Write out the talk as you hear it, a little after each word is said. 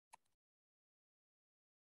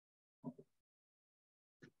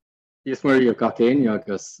Yes, Maria Gachéin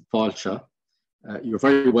agus Fáilte. You're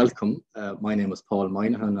very welcome. My name is Paul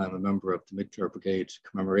Minihan. I'm a member of the Mid-Clare Brigade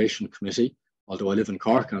Commemoration Committee. Although I live in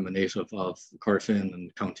Cork, I'm a native of Corofin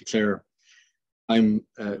and County Clare. I'm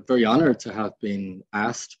very honoured to have been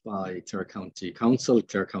asked by Clare County Council,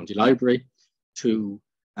 Clare County Library, to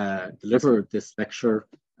deliver this lecture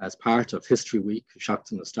as part of History Week,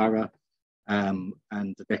 Seachtain na Stara, and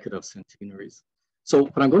the Decade of Centenaries. So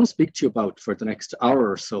what I'm going to speak to you about for the next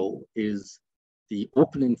hour or so is the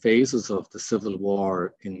opening phases of the Civil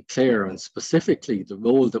War in Clare, and specifically the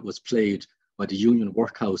role that was played by the Union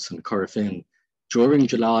Workhouse in Corofin during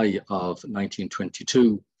July of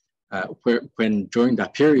 1922, when during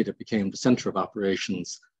that period it became the centre of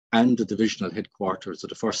operations and the divisional headquarters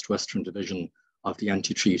of the 1st Western Division of the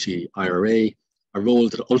anti-treaty IRA, a role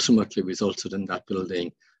that ultimately resulted in that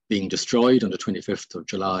building being destroyed on the 25th of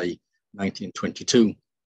July 1922.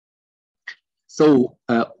 So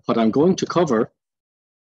what I'm going to cover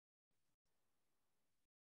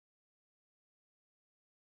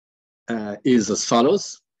is as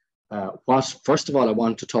follows. First of all, I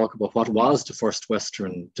want to talk about what was the 1st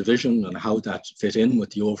Western Division and how that fit in with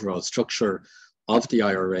the overall structure of the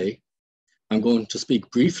IRA. I'm going to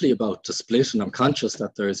speak briefly about the split, and I'm conscious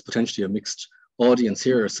that there is potentially a mixed audience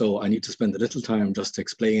here, so I need to spend a little time just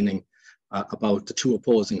explaining about the two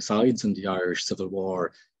opposing sides in the Irish Civil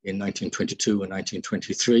War in 1922 and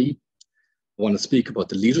 1923. I want to speak about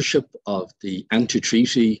the leadership of the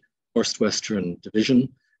anti-treaty 1st Western Division,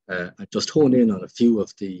 and just hone in on a few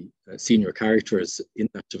of the senior characters in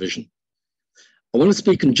that division. I want to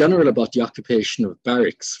speak in general about the occupation of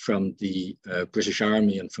barracks from the British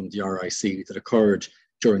Army and from the RIC that occurred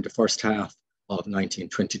during the first half of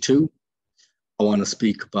 1922. I want to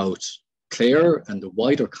speak about Clare and the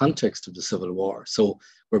wider context of the Civil War. So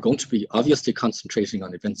we're going to be obviously concentrating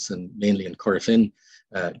on events mainly in Corofin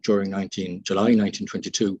during July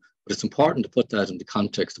 1922, but it's important to put that in the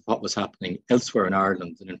context of what was happening elsewhere in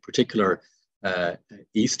Ireland, and in particular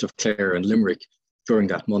east of Clare and Limerick during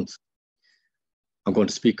that month. I'm going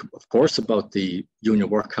to speak, of course, about the Union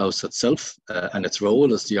Workhouse itself and its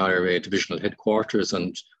role as the IRA divisional headquarters,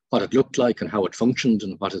 and what it looked like and how it functioned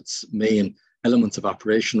and what its main elements of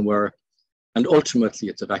operation were, and ultimately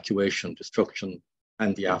its evacuation, destruction,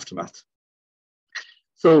 and the aftermath.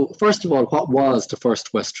 So first of all, what was the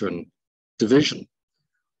 1st Western Division?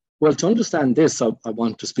 Well, to understand this, I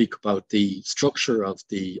want to speak about the structure of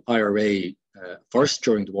the IRA first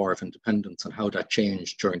during the War of Independence and how that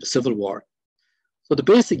changed during the Civil War. So the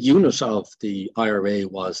basic unit of the IRA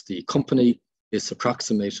was the company. Is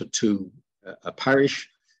approximated to a parish.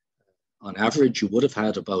 On average, you would have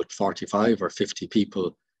had about 45 or 50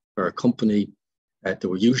 people per company. They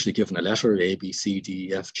were usually given a letter, A, B, C, D,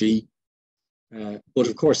 E, F, G. But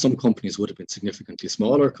of course, some companies would have been significantly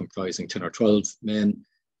smaller, comprising 10 or 12 men.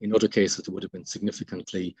 In other cases, it would have been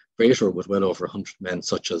significantly greater, with well over 100 men,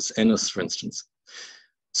 such as Ennis, for instance.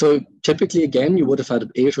 So typically, again, you would have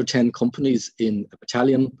had 8 or 10 companies in a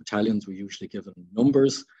battalion. Battalions were usually given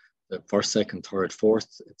numbers, the 1st, 2nd, 3rd,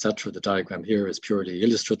 4th, etc. The diagram here is purely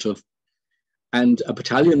illustrative. And a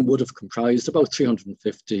battalion would have comprised about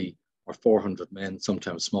 350 or 400 men,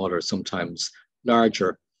 sometimes smaller, sometimes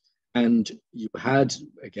larger. And you had,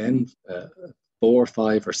 again, 4,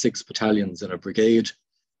 5 or 6 battalions in a brigade.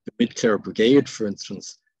 The Mid-Clare Brigade, for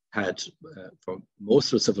instance, had, for most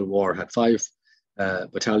of the Civil War, had 5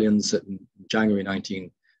 battalions. In January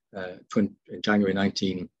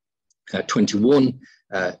 1921,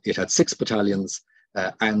 it had 6 battalions.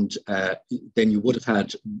 And then you would have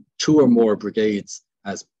had 2 or more brigades,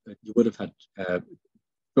 as you would have had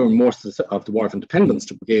during most of the War of Independence.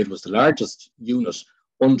 The brigade was the largest unit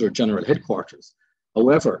under general headquarters.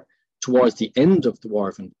 However, towards the end of the War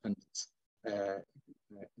of Independence,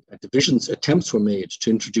 attempts were made to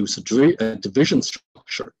introduce a division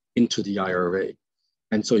structure into the IRA.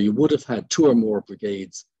 And so you would have had 2 or more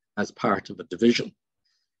brigades as part of a division.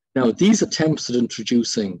 Now, these attempts at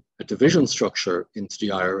introducing a division structure into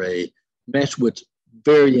the IRA met with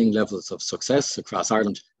varying levels of success across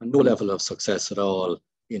Ireland and no level of success at all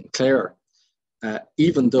in Clare.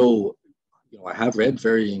 Even though I have read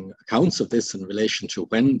varying accounts of this in relation to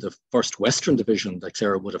when the 1st Western Division that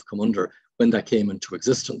Clare would have come under, when that came into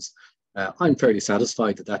existence. I'm fairly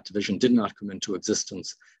satisfied that that division did not come into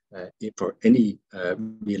existence for any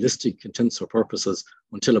realistic intents or purposes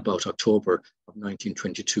until about October of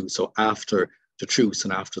 1922, so after the truce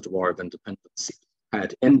and after the War of Independence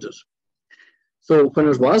had ended. So when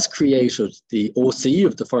it was created, the OC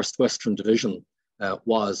of the 1st Western Division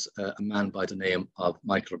was a man by the name of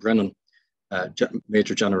Michael Brennan,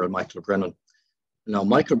 Major General Michael Brennan. Now,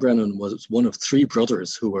 Michael Brennan was one of three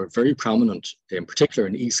brothers who were very prominent, in particular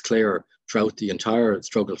in East Clare, throughout the entire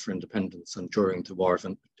struggle for independence and during the War of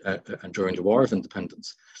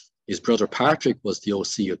Independence. His brother Patrick was the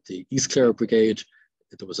OC of the East Clare Brigade.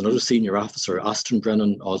 There was another senior officer, Austin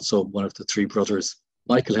Brennan, also one of the three brothers.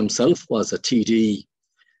 Michael himself was a TD,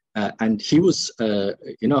 and he was,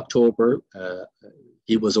 in October,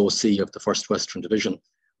 he was OC of the 1st Western Division.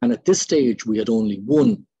 And at this stage, we had only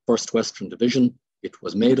one 1st Western Division. It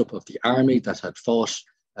was made up of the army that had fought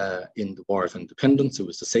in the War of Independence. It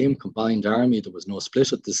was the same combined army. There was no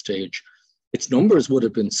split at this stage. Its numbers would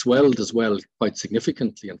have been swelled as well quite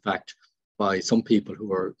significantly, in fact, by some people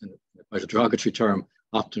who are, by the derogatory term,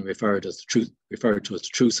 often referred to as the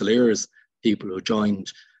Trucileers, people who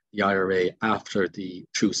joined the IRA after the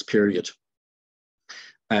truce period.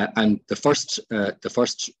 And the first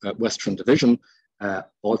Western Division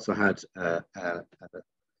also had a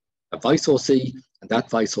vice OC, and that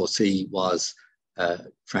vice OC was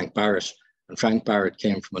Frank Barrett. And Frank Barrett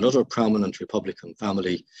came from another prominent Republican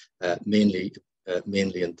family, mainly in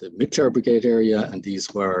the Mid-Clare Brigade area, and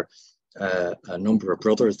these were a number of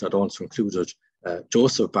brothers that also included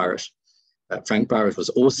Joseph Barrett. Frank Barrett was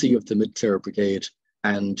OC of the Mid-Clare Brigade,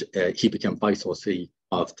 and he became vice OC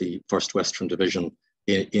of the 1st Western Division,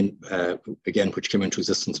 again, which came into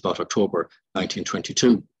existence about October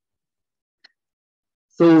 1922.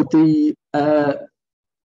 So the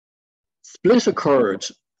split occurred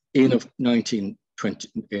began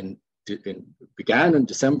in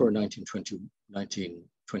December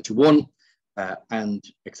 1921 and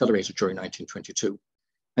accelerated during 1922.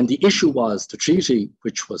 And the issue was the treaty,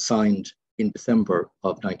 which was signed in December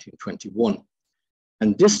of 1921.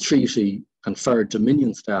 And this treaty conferred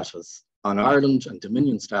Dominion status on Ireland, and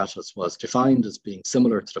Dominion status was defined as being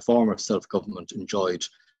similar to the form of self-government enjoyed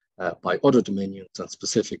by other dominions, and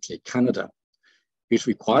specifically Canada. It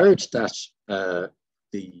required that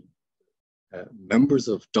the members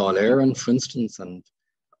of Dáil Éireann, for instance, and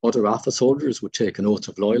other office holders would take an oath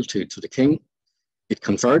of loyalty to the king. It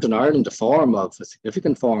conferred on Ireland a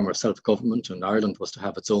significant form of self-government, and Ireland was to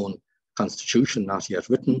have its own constitution, not yet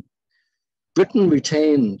written. Britain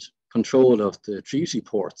retained control of the treaty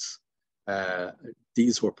ports.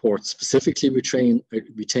 These were ports specifically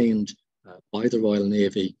retained by the Royal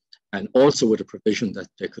Navy, and also with a provision that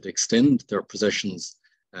they could extend their possessions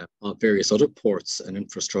of various other ports and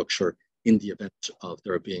infrastructure in the event of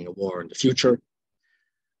there being a war in the future.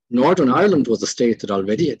 Northern Ireland was a state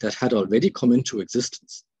that had already come into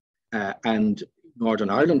existence, and Northern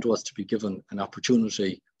Ireland was to be given an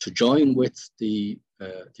opportunity to join with the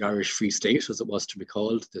Irish Free State, as it was to be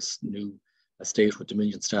called, this new state with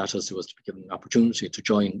Dominion status. It was to be given an opportunity to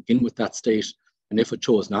join in with that state, and if it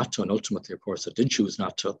chose not to, and ultimately, of course, it did choose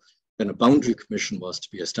not to, then a boundary commission was to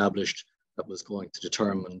be established that was going to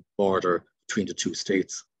determine border between the two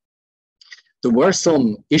states. There were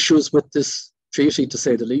some issues with this treaty, to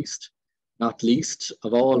say the least. Not least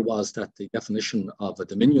of all was that the definition of a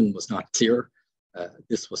dominion was not clear.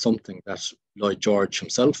 This was something that Lloyd George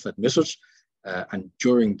himself admitted, and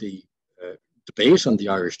during the debate on the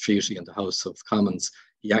Irish Treaty in the House of Commons,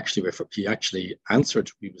 he actually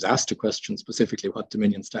answered, he was asked a question specifically what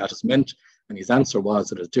dominion status meant, and his answer was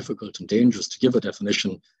that it is difficult and dangerous to give a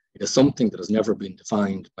definition. It is something that has never been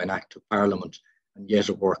defined by an act of Parliament, and yet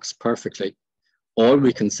it works perfectly. All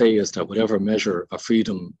we can say is that whatever measure of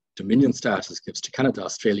freedom dominion status gives to Canada,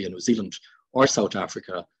 Australia, New Zealand, or South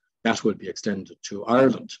Africa, that will be extended to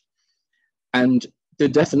Ireland. And the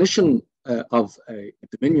definition of a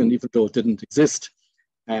dominion, even though it didn't exist,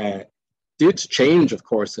 did change, of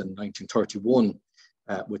course, in 1931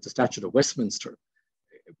 with the Statute of Westminster.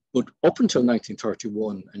 But up until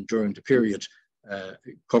 1931 and during the period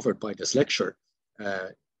covered by this lecture,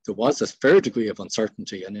 there was a fair degree of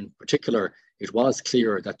uncertainty, and in particular, it was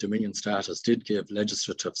clear that dominion status did give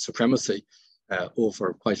legislative supremacy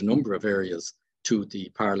over quite a number of areas to the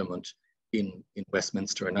Parliament in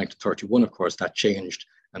Westminster. In 1931, of course, that changed,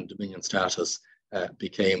 and dominion status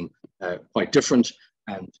became quite different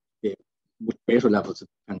and with greater levels of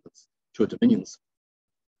independence to dominions.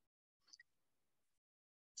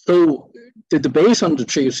 So the debate on the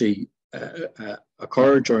treaty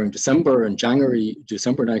occurred during December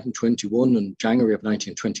 1921 and January of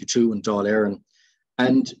 1922 in Dáil Éireann,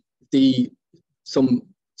 and some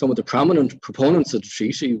of the prominent proponents of the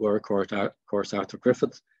treaty were, of course, Arthur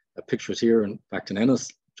Griffith, pictured here in fact in Ennis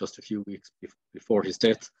just a few weeks before his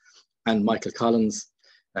death, and Michael Collins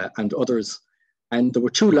and others. And there were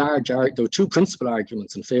two principal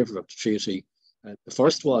arguments in favour of the treaty. The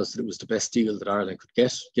first was that it was the best deal that Ireland could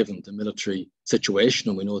get given the military situation,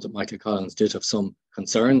 and we know that Michael Collins did have some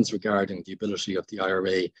concerns regarding the ability of the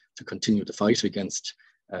IRA to continue the fight against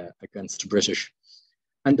the British.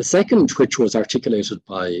 And the second, which was articulated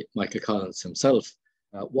by Michael Collins himself,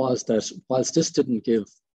 was that whilst this didn't give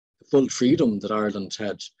the full freedom that Ireland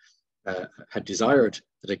had desired,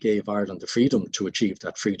 that it gave Ireland the freedom to achieve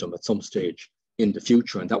that freedom at some stage in the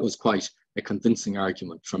future, and that was quite a convincing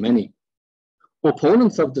argument for many.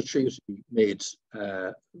 Opponents of the treaty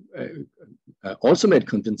also made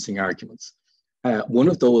convincing arguments. One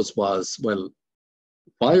of those was, well,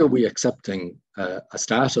 why are we accepting a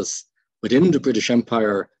status within the British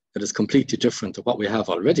Empire that is completely different to what we have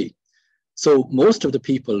already? So most of the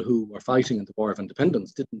people who were fighting in the War of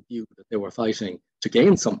Independence didn't view that they were fighting to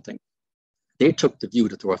gain something. They took the view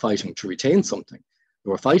that they were fighting to retain something. They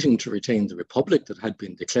were fighting to retain the republic that had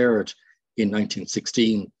been declared in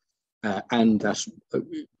 1916 and that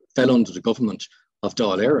fell under the government of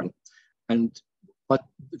Dáil Éireann. And but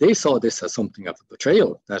they saw this as something of a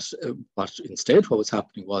betrayal, that but instead what was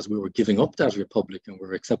happening was we were giving up that republic and we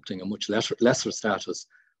were accepting a much lesser status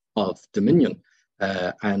of dominion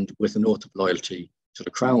and with an oath of loyalty to the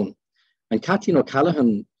crown. And Kathleen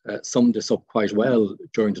O'Callaghan summed this up quite well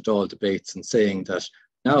during the Dáil debates in saying that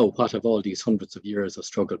now what have all these hundreds of years of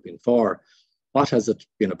struggle been for? What has it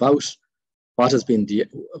been about? What has been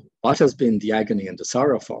the agony and the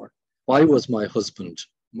sorrow for? Why was my husband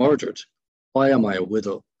murdered? Why am I a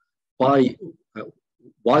widow? Why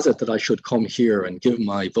was it that I should come here and give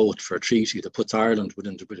my vote for a treaty that puts Ireland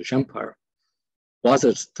within the British Empire? Was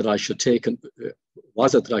it that I should take an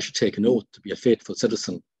oath to be a faithful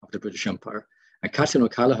citizen of the British Empire? And Kathleen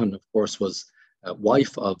O'Callaghan, of course, was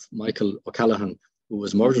wife of Michael O'Callaghan, who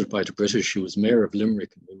was murdered by the British, who was mayor of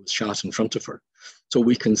Limerick and who was shot in front of her. So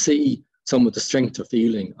we can see some of the strength of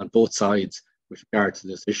feeling on both sides with regard to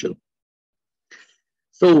this issue.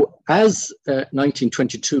 So as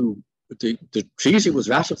 1922, the treaty was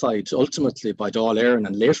ratified ultimately by Dáil Éireann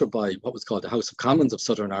and later by what was called the House of Commons of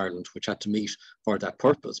Southern Ireland, which had to meet for that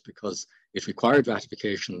purpose because it required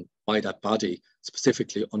ratification by that body,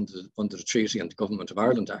 specifically under the Treaty and the Government of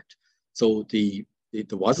Ireland Act. So there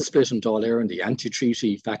was a split in Dáil Éireann. The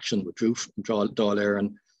anti-treaty faction withdrew from Dáil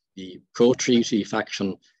Éireann. The pro-treaty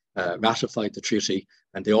faction ratified the treaty,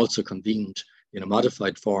 and they also convened in a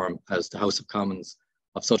modified form as the House of Commons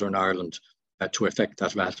of Southern Ireland to effect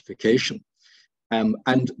that ratification.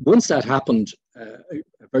 And once that happened, a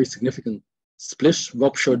very significant split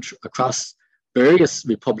ruptured across various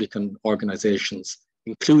Republican organisations,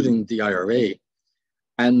 including the IRA.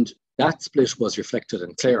 And that split was reflected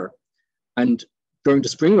in Clare. And during the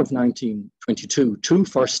spring of 1922, two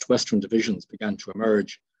first Western divisions began to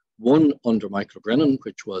emerge, one under Michael Brennan,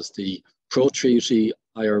 which was the pro-treaty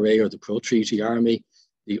IRA or the pro-treaty army,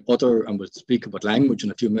 the other, and we'll speak about language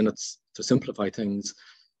in a few minutes to simplify things,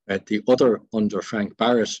 the other under Frank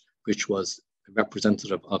Barrett, which was a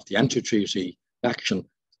representative of the anti-treaty faction.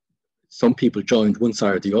 Some people joined one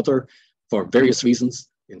side or the other for various reasons,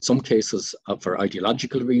 in some cases for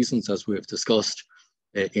ideological reasons, as we have discussed,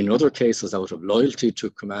 in other cases out of loyalty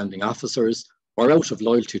to commanding officers or out of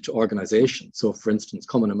loyalty to organisations. So for instance,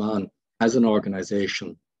 Cumann na mBan as an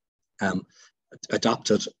organisation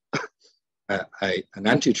adopted an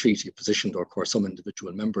anti-treaty position, though of course some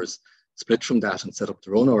individual members split from that and set up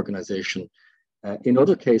their own organisation. In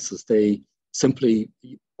other cases, they simply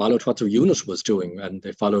followed what their unit was doing and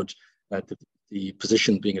they followed the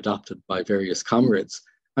position being adopted by various comrades.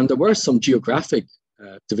 And there were some geographic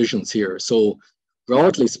divisions here. So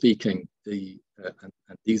broadly speaking, and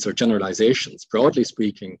these are generalizations, broadly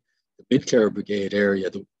speaking, the Mid-Clare Brigade area,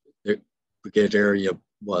 the brigade area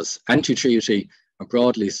was anti-treaty, and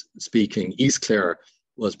broadly speaking, East Clare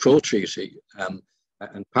was pro-treaty.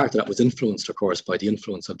 And part of that was influenced, of course, by the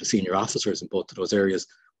influence of the senior officers in both of those areas.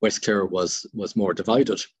 West Clare was more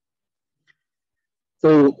divided.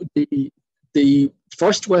 So the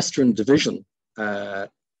First Western Division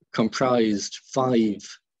comprised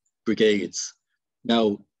 5 brigades.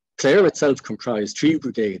 Now, Clare itself comprised 3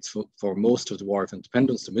 brigades for most of the War of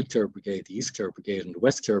Independence, the Mid-Clare Brigade, the East Clare Brigade, and the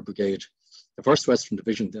West Clare Brigade. The First Western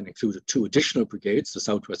Division then included 2 additional brigades, the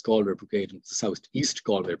Southwest Galway Brigade and the Southeast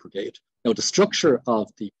Galway Brigade. Now, the structure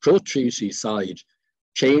of the pro-treaty side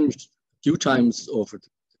changed a few times over the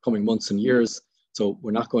coming months and years, so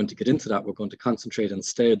we're not going to get into that. We're going to concentrate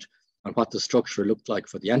instead on what the structure looked like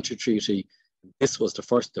for the anti-treaty. This was the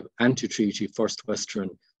first anti-treaty First Western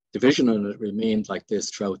Division, and it remained like this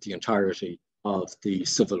throughout the entirety of the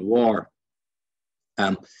Civil War.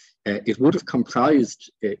 It would have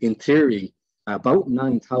comprised, in theory, about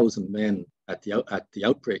 9,000 men at the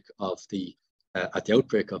outbreak of the at the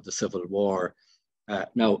outbreak of the Civil War.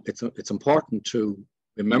 Now, it's important to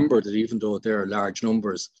remember that even though there are large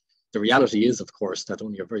numbers, the reality is, of course, that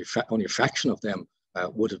only a fraction of them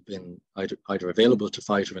would have been either available to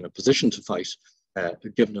fight or in a position to fight,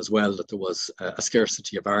 given as well that there was a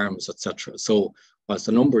scarcity of arms, etc. So, whilst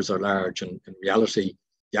the numbers are large, in reality,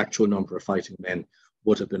 the actual number of fighting men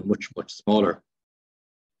would have been much, much smaller.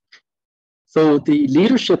 So, the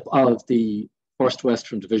leadership of the 1st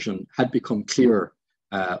Western Division had become clear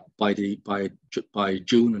by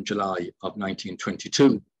June and July of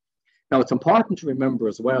 1922. Now, it's important to remember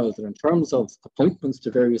as well that in terms of appointments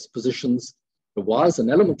to various positions, there was an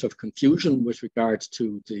element of confusion with regards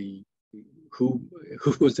to who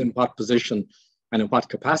was in what position and in what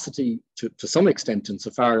capacity to some extent,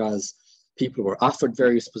 insofar as people were offered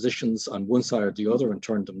various positions on one side or the other and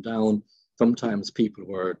turned them down. Sometimes people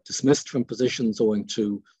were dismissed from positions owing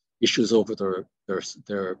to issues over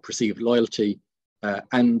their perceived loyalty.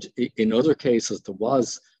 And in other cases, there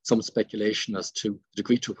was some speculation as to the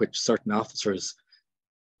degree to which certain officers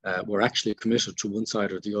were actually committed to one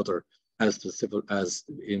side or the other, as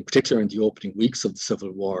in particular in the opening weeks of the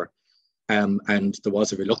Civil War. And there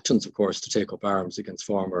was a reluctance, of course, to take up arms against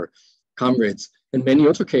former comrades. In many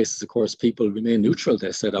other cases, of course, people remain neutral.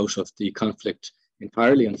 They set out of the conflict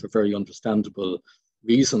entirely and for very understandable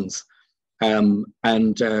reasons.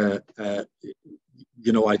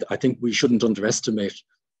 You know, I think we shouldn't underestimate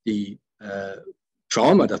the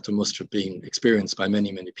trauma that there must have been experienced by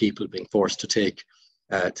many, many people being forced to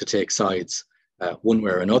take sides one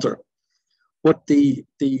way or another. But the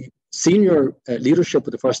senior leadership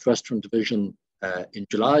of the 1st Western Division in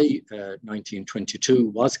July 1922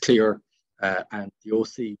 was clear, and the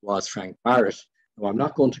OC was Frank Barrett. Now, I'm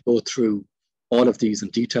not going to go through all of these in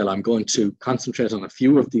detail. I'm going to concentrate on a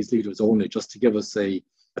few of these leaders only, just to give us a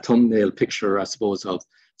thumbnail picture, I suppose, of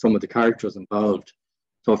some of the characters involved.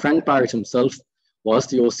 So Frank Barrett himself was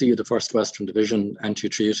the OC of the 1st Western Division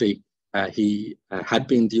anti-treaty. He had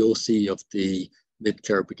been the OC of the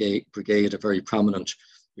Mid-Clare Brigade, a very prominent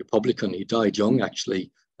Republican. He died young,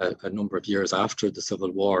 actually, a number of years after the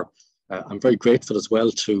Civil War. I'm very grateful as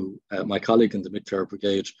well to my colleague in the Mid-Clare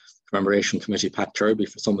Brigade Commemoration Committee, Pat Kirby,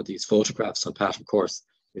 for some of these photographs. And Pat, of course,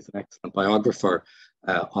 is an excellent biographer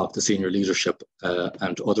of the senior leadership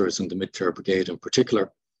and others in the Mid-Clare Brigade in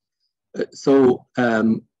particular. So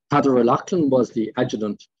Peadar O'Loughlin was the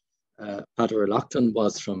adjutant. Peadar O'Loughlin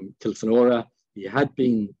was from Kilfenora. He had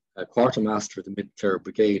been a quartermaster of the Mid-Clare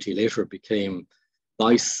Brigade. He later became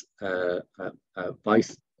vice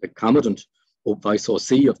commandant or vice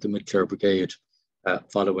OC of the Mid-Clare Brigade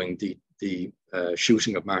following the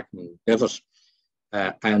shooting of Martin Devitt.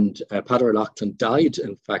 And Peadar O'Loughlin died,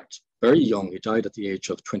 in fact, very young. He died at the age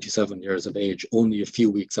of 27 years of age, only a few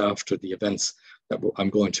weeks after the events that I'm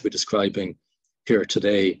going to be describing here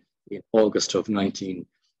today in August of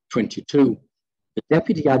 1922. The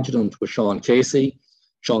deputy adjutant was Sean Casey.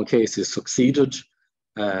 Sean Casey succeeded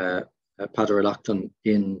Peadar O'Loughlin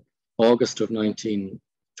in August of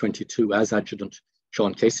 1922 as adjutant.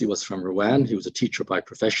 Sean Casey was from Rowan. He was a teacher by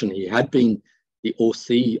profession. He had been the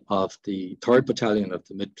OC of the 3rd Battalion of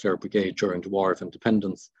the Mid-Clare Brigade during the War of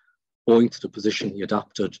Independence, owing to the position he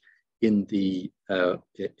adopted in the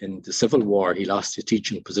Civil War. He lost his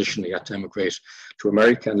teaching position. He had to emigrate to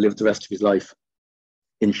America and live the rest of his life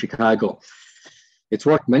in Chicago. It's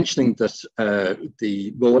worth mentioning that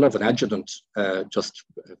the role of an adjutant, just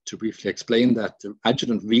to briefly explain that, the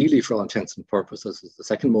adjutant really, for all intents and purposes, is the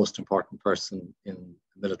second most important person in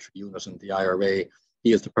the military unit in the IRA.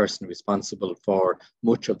 He is the person responsible for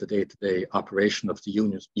much of the day-to-day operation of the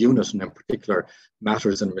unit, and in particular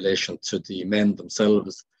matters in relation to the men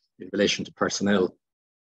themselves, in relation to personnel.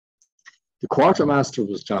 The quartermaster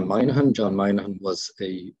was John Minihan. John Minihan was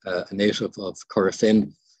a native of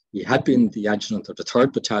Corofin. He had been the adjutant of the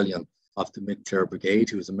 3rd Battalion of the Mid-Clare Brigade.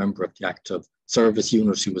 He was a member of the active service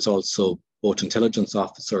unit. He was also both intelligence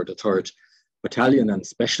officer, the 3rd Battalion, and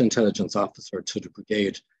special intelligence officer to the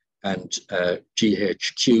brigade and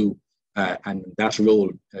GHQ. And in that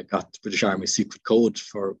role got the British Army secret code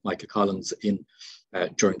for Michael Collins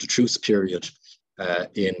during the truce period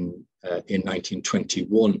in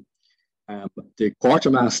 1921. The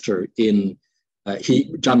quartermaster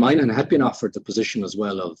John Minihan had been offered the position as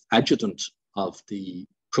well of adjutant of the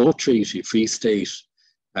pro-treaty Free State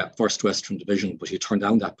 1st Western Division, but he turned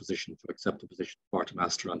down that position to accept the position of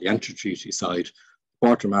quartermaster on the anti-treaty side.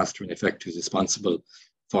 Quartermaster, in effect, is responsible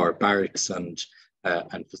for barracks and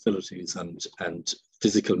facilities and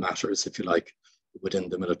physical matters, if you like, within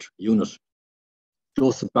the military unit.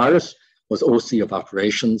 Joseph Barrett was OC of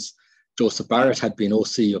operations. Joseph Barrett had been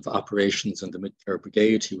OC of operations in the Mid-Clare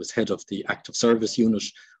Brigade. He was head of the active service unit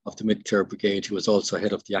of the Mid-Clare Brigade. He was also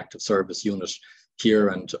head of the active service unit here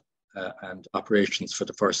and operations for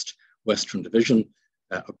the 1st Western Division,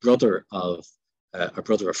 a brother of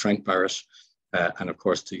Frank Barrett, and of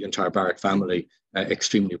course the entire Barrett family,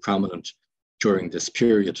 extremely prominent during this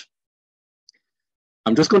period.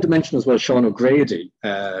 I'm just going to mention as well Sean O'Grady.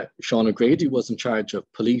 Sean O'Grady was in charge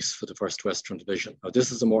of police for the 1st Western Division. Now,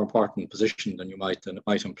 this is a more important position than it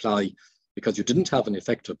might imply, because you didn't have an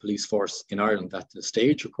effective police force in Ireland at this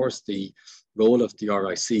stage. Of course, the role of the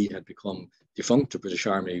RIC had become defunct. The British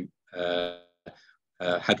Army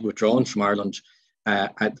had withdrawn from Ireland.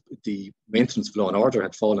 And the maintenance of law and order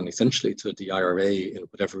had fallen essentially to the IRA in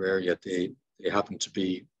whatever area they happened to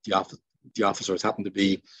be, the officers happened to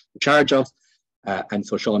be in charge of. And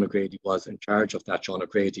so Sean O'Grady was in charge of that. Sean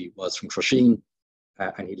O'Grady was from Corofin,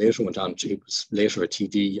 and he later went on to, he was later a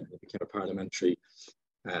TD, and he became a parliamentary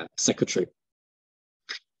secretary.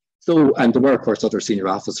 So, and there were, of course, other senior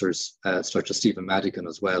officers, such as Stephen Madigan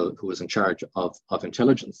as well, who was in charge of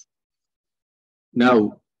intelligence.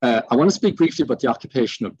 Now, I want to speak briefly about the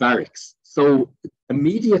occupation of barracks. So,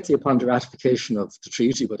 immediately upon the ratification of the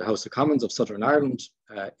treaty by the House of Commons of Southern Ireland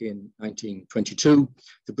in 1922,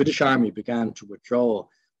 the British Army began to withdraw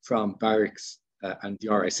from barracks and the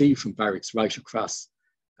RIC from barracks right across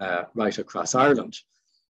Ireland.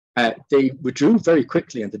 They withdrew very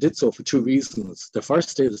quickly, and they did so for two reasons. The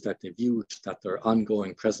first is that they viewed that their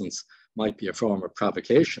ongoing presence might be a form of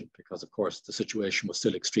provocation, because, of course, the situation was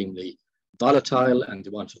still extremely volatile, and they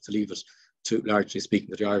wanted to leave it to, largely speaking,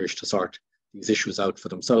 to the Irish to sort these issues out for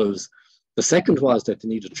themselves. The second was that they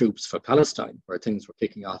needed troops for Palestine, where things were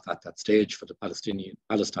kicking off at that stage for the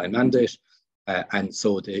Palestine Mandate, and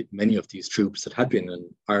so many of these troops that had been in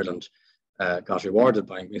Ireland got rewarded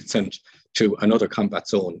by being sent to another combat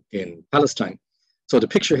zone in Palestine. So the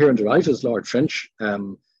picture here on the right is Lord French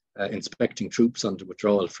inspecting troops on the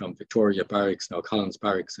withdrawal from Victoria Barracks, now Collins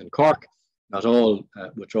Barracks in Cork. Not all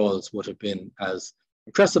withdrawals would have been as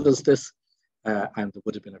impressive as this, and there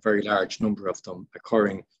would have been a very large number of them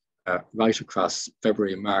occurring right across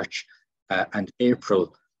February, March, and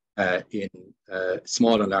April in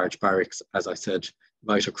small and large barracks, as I said,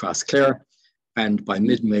 right across Clare. And by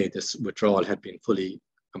mid-May, this withdrawal had been fully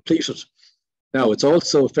completed. Now, it's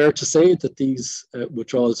also fair to say that these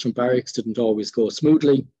withdrawals from barracks didn't always go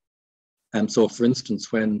smoothly. So, for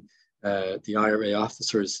instance, when the IRA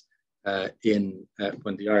officers in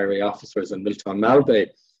Miltown Malbay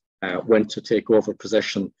went to take over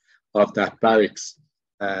possession of that barracks,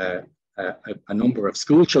 a number of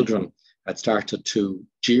school children had started to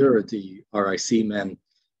jeer the RIC men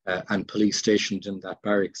and police stationed in that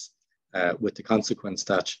barracks, with the consequence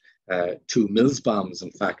that two Mills bombs,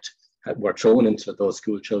 in fact, were thrown into those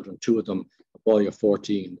school children. Two of them, a boy of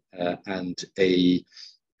 14 and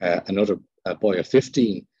another boy of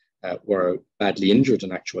 15, were badly injured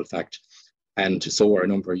in actual fact, and so were a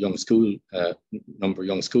number of young school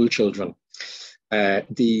children.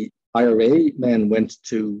 The IRA men went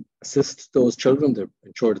to assist those children. They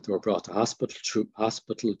ensured that they were brought to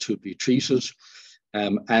hospital to be treated.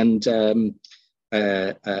 And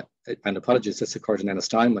apologies, this occurred in Ennis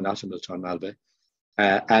time, not in Miltown Malbay.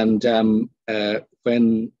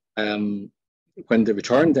 When they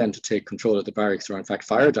returned then to take control of the barracks, they were in fact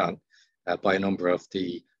fired on by a number of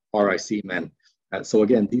the RIC men. So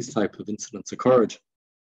again, these type of incidents occurred.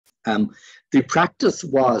 The practice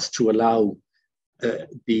was to allow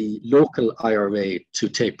the local IRA to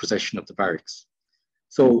take possession of the barracks.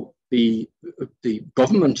 So the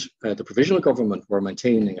government, the provisional government, were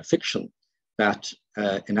maintaining a fiction that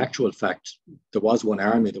in actual fact there was one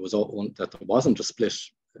army, that there wasn't a split.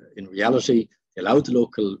 In reality, they allowed the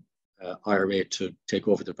local IRA to take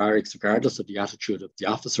over the barracks regardless of the attitude of the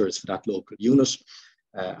officers for that local unit.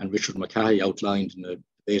 And Richard Mackay outlined in a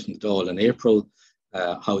debate in the Dáil in April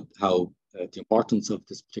how the importance of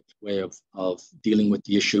this particular way of dealing with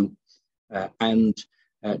the issue.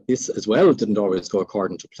 This as well didn't always go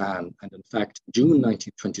according to plan. And in fact, in June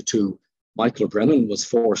 1922, Michael Brennan was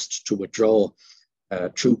forced to withdraw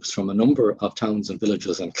troops from a number of towns and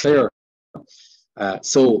villages in Clare.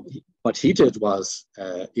 So what he did was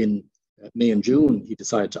in May and June, he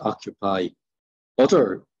decided to occupy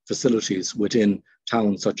other facilities within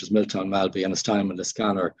towns such as Miltown Malbay, Ennistimon,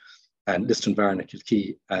 Liscannor, and Listonvarna,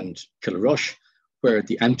 Kilkee, and Kilrush, where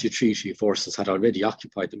the anti-treaty forces had already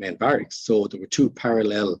occupied the main barracks. So there were two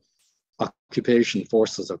parallel occupation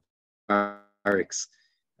forces of barracks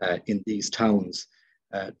in these towns.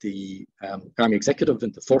 The Army Executive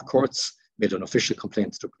and the forecourts made an official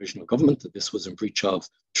complaint to the provisional government that this was in breach of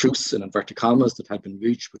truce, in inverted commas, that had been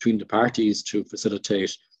reached between the parties to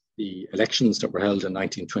facilitate the elections that were held in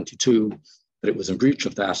 1922, that it was in breach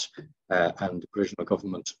of that, and the provisional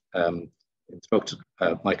government instructed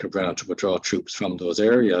Michael Brennan to withdraw troops from those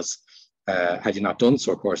areas. Had he not done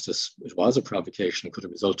so, of course, it was a provocation and could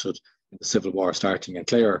have resulted in the civil war starting in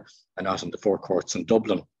Clare and not in the four courts in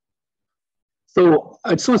Dublin. So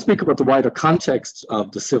I just want to speak about the wider context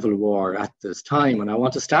of the Civil War at this time, and I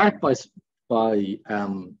want to start by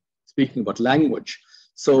speaking about language.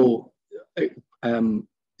 So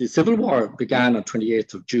the Civil War began on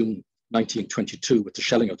 28th of June 1922 with the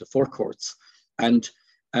shelling of the four courts, and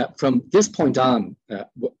from this point on,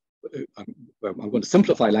 I'm going to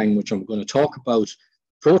simplify language. I'm going to talk about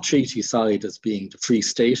pro-treaty side as being the Free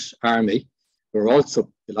State Army. We're also,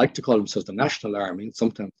 they like to call themselves the National Army,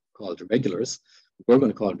 sometimes called the Regulars. We're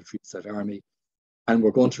going to call it the Free State Army. And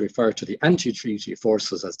we're going to refer to the anti-treaty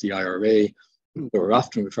forces as the IRA. They were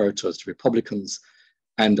often referred to as the Republicans.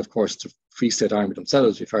 And of course, the Free State Army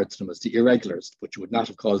themselves referred to them as the Irregulars, but you would not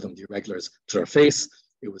have called them the Irregulars to their face.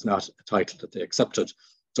 It was not a title that they accepted.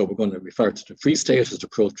 So we're going to refer to the Free State as the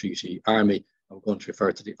pro-treaty army, and we're going to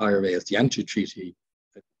refer to the IRA as the anti-treaty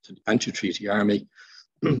army.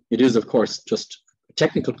 It is, of course, just a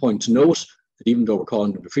technical point to note that even though we're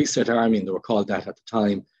calling them the Free State Army, and they were called that at the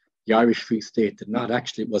time, the Irish Free State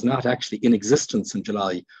was not actually in existence in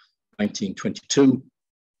July 1922.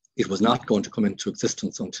 It was not going to come into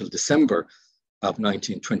existence until December of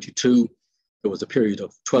 1922. There was a period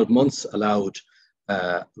of 12 months allowed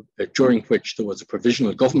during which there was a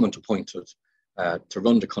provisional government appointed to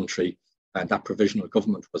run the country, and that provisional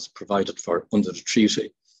government was provided for under the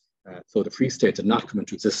treaty. So the Free State did not come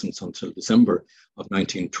into existence until December of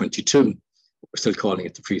 1922. We're still calling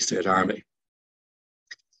it the Free State Army.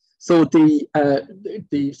 So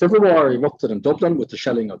the Civil War erupted in Dublin with the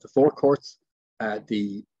shelling of the four courts.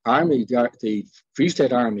 The Free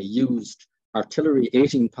State Army used artillery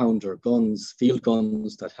 18-pounder guns, field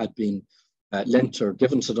guns that had been lent or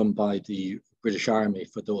given to them by the British Army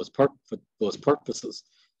for those purposes.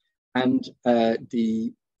 And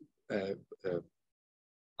the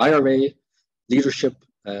IRA leadership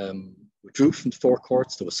withdrew from the four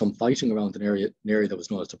courts. There was some fighting around an area that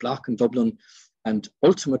was known as the Block in Dublin. And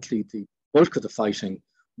ultimately, the bulk of the fighting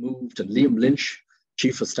moved, and Liam Lynch,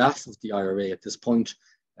 Chief of Staff of the IRA at this point,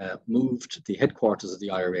 moved the headquarters of the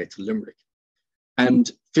IRA to Limerick.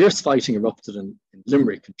 And fierce fighting erupted in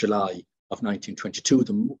Limerick in July of 1922,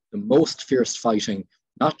 the most fierce fighting,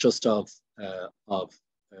 not just of the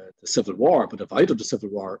Civil War, but of either the Civil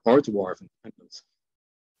War or the War of Independence,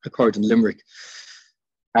 occurred in Limerick.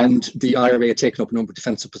 And the IRA had taken up a number of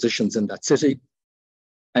defensive positions in that city.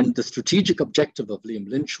 And the strategic objective of Liam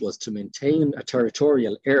Lynch was to maintain a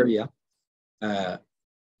territorial area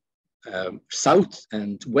south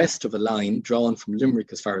and west of a line drawn from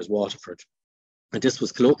Limerick as far as Waterford. And this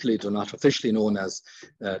was colloquially, though not officially, known as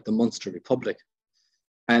the Munster Republic.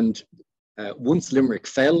 And once Limerick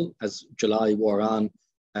fell, as July wore on,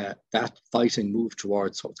 that fighting moved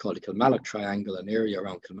towards what's called the Kilmallock Triangle, an area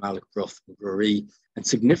around Kilmallock, Bruff and Brewery. And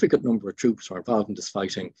significant number of troops were involved in this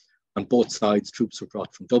fighting. On both sides, troops were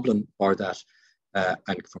brought from Dublin or that,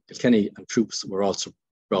 and from Kilkenny, and troops were also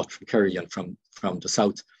brought from Kerry and from the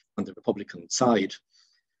south on the Republican side.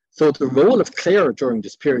 So the role of Clare during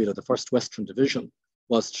this period of the First Western Division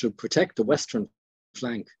was to protect the western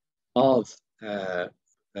flank of Liam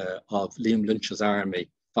Lynch's army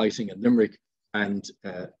fighting in Limerick, and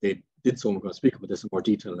they did so, and we're going to speak about this in more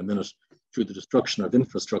detail in a minute, through the destruction of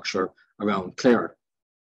infrastructure around Clare.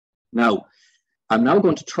 Now, I'm now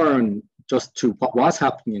going to turn just to what was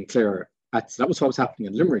happening in Clare. That was what was happening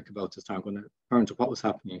in Limerick about this time. I'm going to turn to what was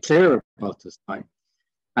happening in Clare about this time.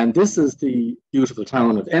 And this is the beautiful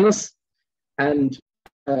town of Ennis. And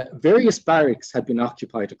various barracks had been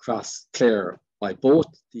occupied across Clare by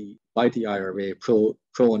the IRA, pro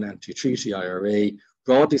and anti-treaty IRA.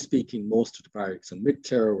 Broadly speaking, most of the barracks in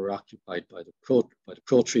Mid-Clare were occupied by the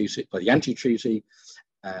anti-treaty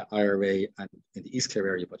IRA, and in the East Clare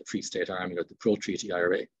area by the Free State Army, or the pro-treaty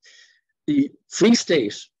IRA. The Free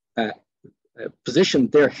State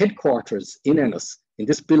positioned their headquarters in Ennis, in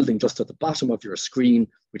this building just at the bottom of your screen,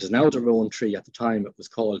 which is now the Rowan Tree. At the time, it was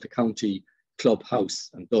called the County Club House,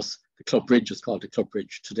 and thus the Club Bridge is called the Club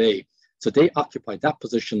Bridge today. So they occupied that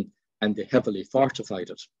position, and they heavily fortified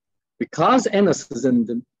it. Because Ennis is in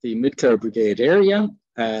the Mid-Clare Brigade area,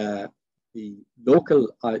 the local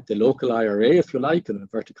IRA, if you like, in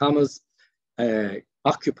inverted commas,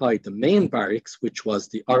 occupied the main barracks, which was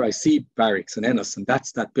the RIC barracks in Ennis, and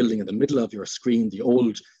that's that building in the middle of your screen, the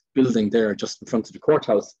old building there just in front of the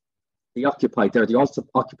courthouse. they occupied there. They also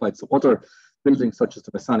occupied some other buildings such as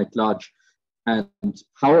the Masonic Lodge and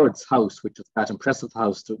Howard's house, which is that impressive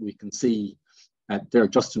house that we can see there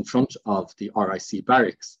just in front of the RIC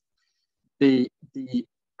barracks. The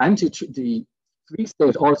Free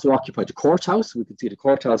State also occupied the courthouse. We can see the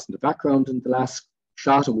courthouse in the background in the last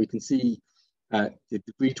shot, and we can see the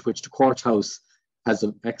degree to which the courthouse has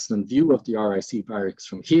an excellent view of the RIC barracks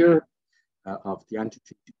from here, of the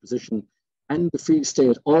anti-treaty position. And the Free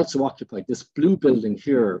State also occupied this blue building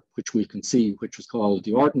here, which we can see, which was called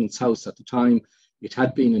the Ordnance House at the time. It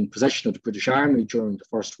had been in possession of the British Army during the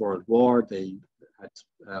First World War. They had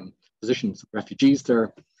positions of refugees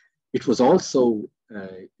there. It was also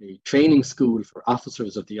a training school for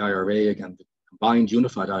officers of the IRA, again, the combined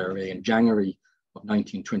unified IRA in January of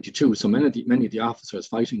 1922. So many of the officers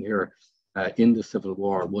fighting here in the Civil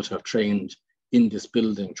War would have trained in this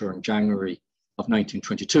building during January of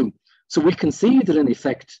 1922. So we can see that in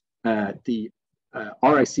effect, the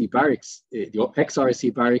RIC barracks, the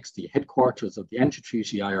ex-RIC barracks, the headquarters of the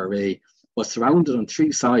anti-treaty IRA, was surrounded on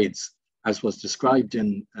three sides, as was described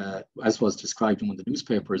in one of the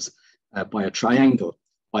newspapers, by a triangle,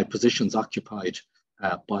 by positions occupied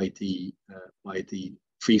by the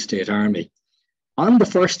Free State Army. On the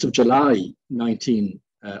 1st of July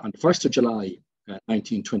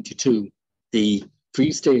 1922, the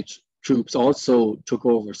Free State troops also took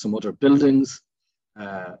over some other buildings.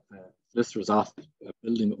 Solicitor's office, a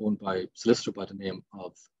building owned by a solicitor by the name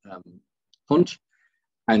of Hunt,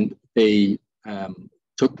 and they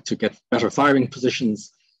took to get better firing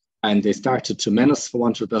positions, and they started to menace, for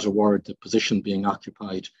want of a better word, the position being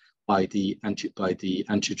occupied by the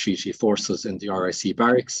anti-treaty forces in the RIC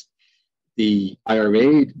barracks. The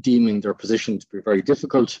IRA, deeming their position to be very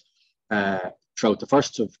difficult, throughout the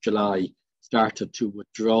 1st of July, started to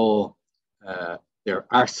withdraw their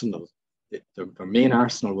arsenal. Their main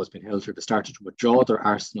arsenal was being held here. They started to withdraw their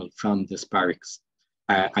arsenal from this barracks,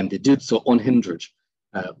 and they did so unhindered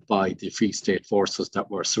by the Free State forces that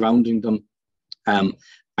were surrounding them.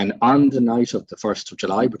 And on the night of the 1st of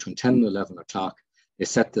July, between 10 and 11 o'clock, they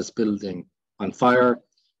set this building on fire,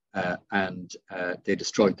 and they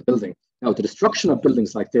destroyed the building. Now, the destruction of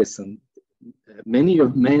buildings like this, and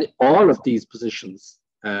all of these positions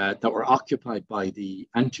that were occupied by the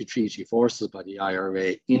anti-treaty forces, by the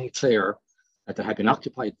IRA in Clare, that had been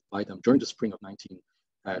occupied by them during the spring of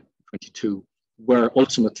 1922, were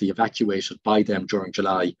ultimately evacuated by them during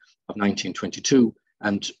July of 1922,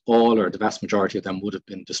 and all or the vast majority of them would have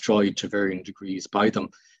been destroyed to varying degrees by them.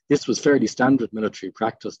 This was fairly standard military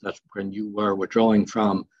practice, that when you were withdrawing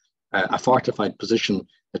from a fortified position,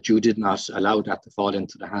 that you did not allow that to fall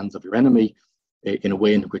into the hands of your enemy in a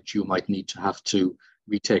way in which you might need to have to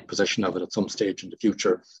retake possession of it at some stage in the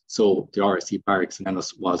future. So the RIC barracks in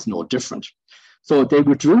Ennis was no different. So they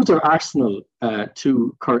withdrew their arsenal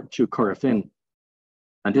to Corofin.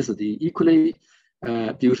 And this is the equally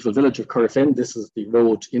beautiful village of Corofin. This is the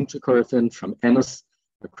road into Corofin from Ennis,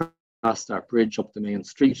 across that bridge up the main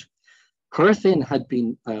street. Corofin had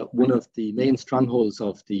been one of the main strongholds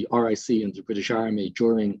of the RIC and the British Army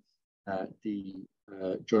during the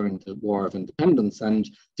War of Independence, and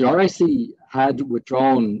the RIC had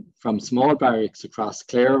withdrawn from small barracks across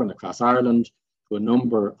Clare and across Ireland to a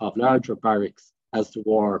number of larger barracks as the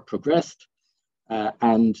war progressed,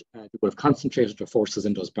 and they would have concentrated their forces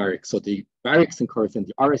in those barracks. So the barracks in Corofin,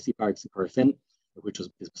 the RIC barracks in Corofin, which is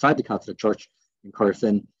beside the Catholic Church in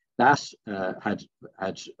Corofin, that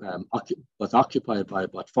was occupied by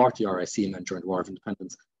about 40 RIC men during the War of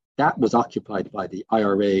Independence. That was occupied by the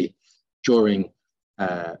IRA during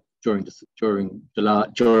the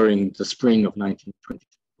spring of 1922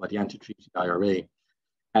 by the anti-treaty IRA,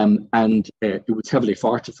 and it was heavily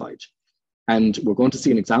fortified. And we're going to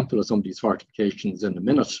see an example of some of these fortifications in a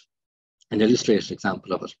minute, an illustrated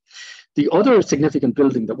example of it. The other significant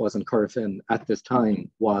building that was in Corofin at this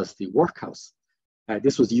time was the workhouse.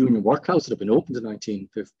 This was the Union Workhouse. It had been opened in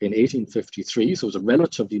 1853, so it was a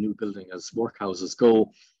relatively new building as workhouses go.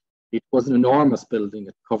 It was an enormous building.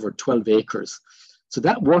 It covered 12 acres. So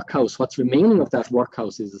that workhouse, what's remaining of that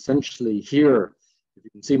workhouse is essentially here. If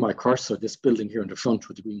you can see my cursor, this building here in the front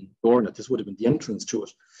with the green door in it, this would have been the entrance to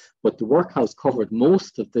it. But the workhouse covered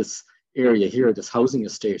most of this area here, this housing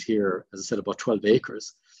estate here, as I said, about 12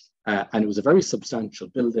 acres. And it was a very substantial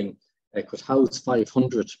building. It could house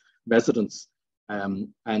 500 residents.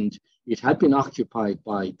 And it had been occupied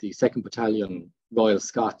by the 2nd Battalion Royal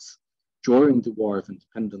Scots during the War of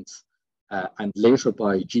Independence, and later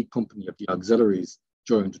by G Company of the Auxiliaries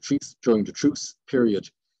during the truce period.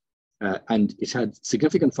 And it had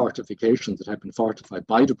significant fortifications that had been fortified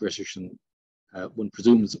by the British, and one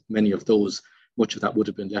presumes many of those much of that would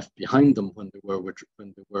have been left behind them when they were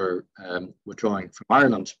withdrawing from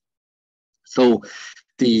Ireland. So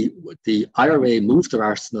the IRA moved their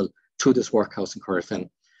arsenal to this workhouse in Corofin.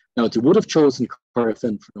 Now, they would have chosen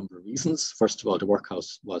Corofin for a number of reasons. First of all, the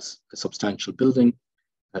workhouse was a substantial building.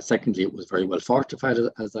 Secondly, it was very well fortified,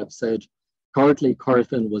 as I've said. Thirdly,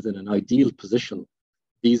 Corofin was in an ideal position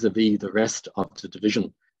vis-a-vis the rest of the division.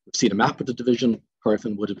 We've seen a map of the division.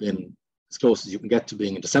 Corofin would have been as close as you can get to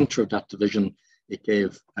being in the centre of that division. It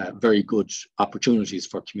gave very good opportunities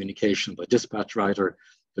for communication by dispatch rider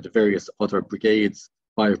to the various other brigades,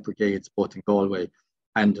 5 brigades, both in Galway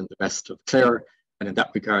and in the rest of Clare. And in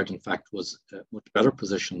that regard, in fact, was much better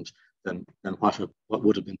positioned than what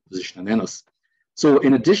would have been the position in Ennis. So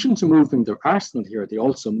in addition to moving their arsenal here, they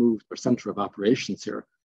also moved their centre of operations here.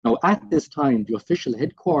 Now, at this time, the official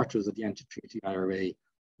headquarters of the anti-treaty IRA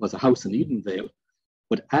was a house in Edenvale.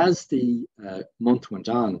 But as the month went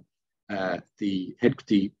on,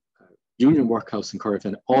 the Union Workhouse in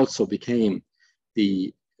Corofin also became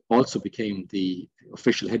the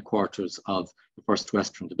official headquarters of the 1st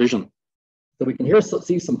Western Division. So we can here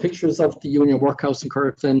see some pictures of the Union Workhouse in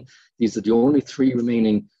Corofin. These are the only 3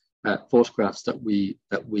 remaining photographs that we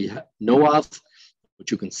know of.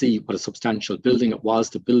 But you can see what a substantial building it was.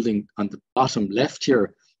 The building on the bottom left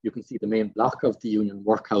here, you can see the main block of the Union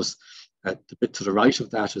Workhouse. The bit to the right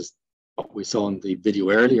of that is what we saw in the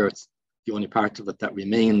video earlier. It's the only part of it that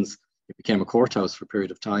remains. It became a courthouse for a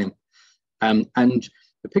period of time. And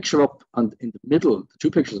the picture up in the middle, the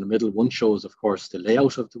 2 pictures in the middle, one shows, of course, the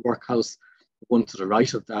layout of the workhouse. The one to the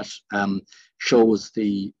right of that shows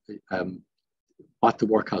what the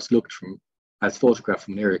workhouse looked from, as photographed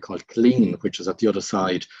from an area called Killeen, which is at the other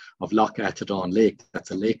side of Loch Atadon Lake.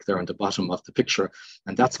 That's a lake there on the bottom of the picture,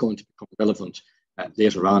 and that's going to become relevant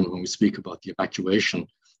later on when we speak about the evacuation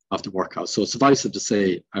of the workhouse. So suffice it to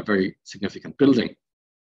say, a very significant building.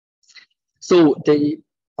 So the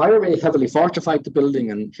IRA heavily fortified the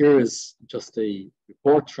building, and here is just a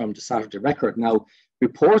report from the Saturday Record. Now,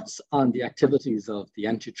 reports on the activities of the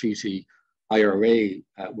anti-treaty IRA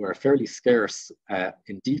were fairly scarce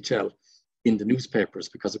in detail in the newspapers,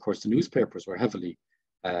 because of course the newspapers were heavily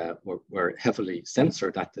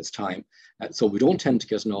censored at this time. So we don't tend to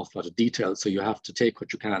get an awful lot of detail, so you have to take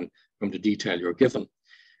what you can from the detail you're given.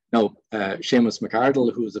 Now, Seamus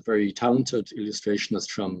McArdle, who is a very talented illustrationist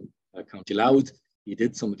from County Louth, he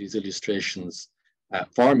did some of these illustrations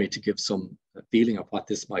for me to give some feeling of what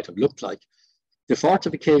this might have looked like. The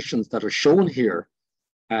fortifications that are shown here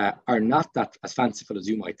are not that as fanciful as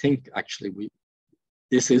you might think. Actually,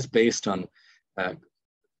 this is based on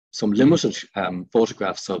some limited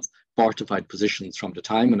photographs of fortified positions from the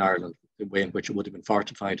time in Ireland, the way in which it would have been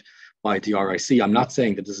fortified by the RIC. I'm not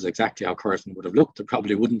saying that this is exactly how Corofin would have looked. There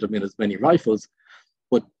probably wouldn't have been as many rifles,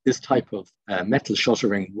 but this type of metal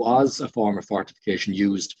shuttering was a form of fortification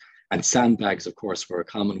used, and sandbags, of course, were a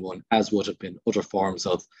common one, as would have been other forms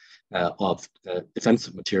of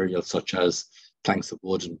defensive material, such as planks of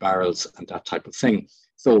wood and barrels and that type of thing.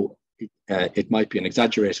 So it might be an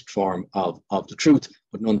exaggerated form of the truth,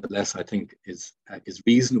 but nonetheless, I think is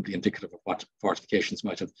reasonably indicative of what fortifications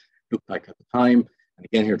might have looked like at the time. And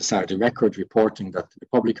again, here the Saturday Record reporting that the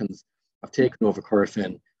Republicans have taken over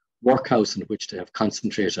Corofin Workhouse, in which they have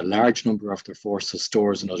concentrated a large number of their forces,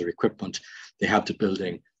 stores and other equipment. They have the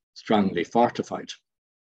building strongly fortified.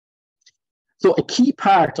 So a key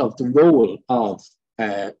part of the role of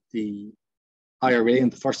the IRA in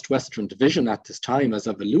the 1st Western Division at this time, as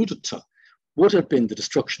I've alluded to, would have been the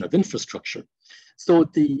destruction of infrastructure. So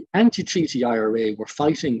the anti-treaty IRA were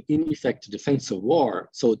fighting, in effect, a defensive war.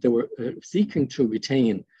 So they were seeking to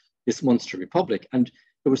retain this Munster Republic, and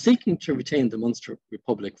they were seeking to retain the Munster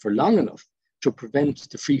Republic for long enough to prevent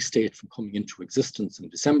the Free State from coming into existence in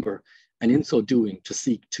December, and in so doing to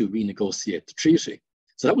seek to renegotiate the treaty.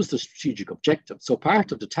 So that was the strategic objective. So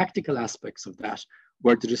part of the tactical aspects of that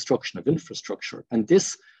were the destruction of infrastructure, and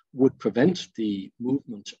this would prevent the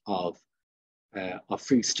movement of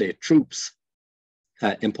Free State troops,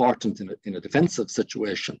 important in a defensive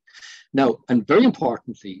situation. Now, and very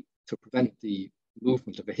importantly, to prevent the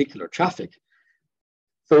movement of vehicular traffic.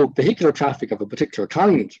 So vehicular traffic of a particular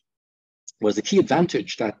kind was a key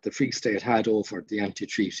advantage that the Free State had over the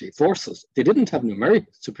anti-treaty forces. They didn't have numeric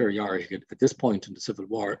superiority at this point in the Civil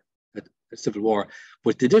War,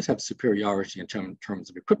 but they did have superiority in terms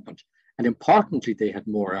of equipment. And importantly, they had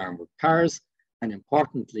more armored cars, and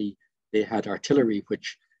importantly, they had artillery,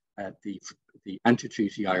 which the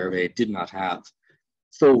anti-treaty IRA did not have.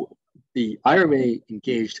 So the IRA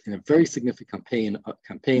engaged in a very significant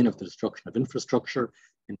campaign of the destruction of infrastructure,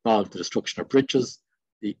 involved the destruction of bridges,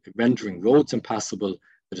 the rendering roads impassable,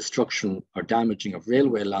 the destruction or damaging of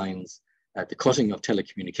railway lines, the cutting of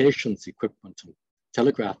telecommunications equipment and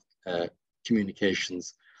telegraph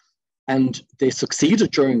communications. And they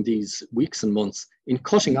succeeded during these weeks and months in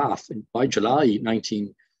cutting off, by July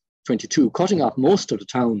 1922, cutting off most of the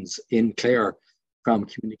towns in Clare from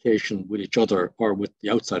communication with each other or with the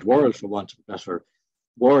outside world, for want of a better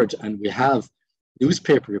word. And we have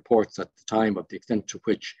newspaper reports at the time of the extent to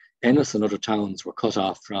which Ennis and other towns were cut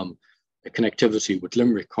off from connectivity with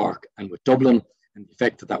Limerick, Cork, and with Dublin, and the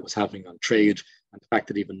effect that that was having on trade, and the fact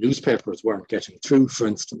that even newspapers weren't getting through, for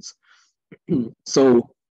instance. So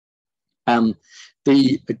a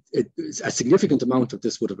significant amount of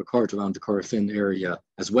this would have occurred around the Corofin area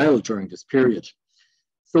as well during this period.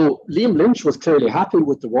 So Liam Lynch was clearly happy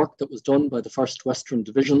with the work that was done by the 1st Western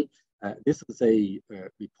Division. This is a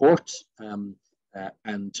report,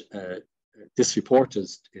 and this report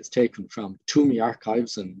is taken from Toomey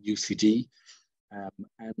Archives and UCD,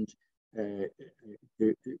 and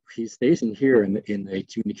he's stating here in a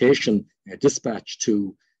communication dispatch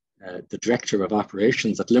to the Director of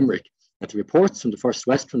Operations at Limerick that the reports from the 1st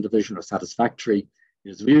Western Division are satisfactory. It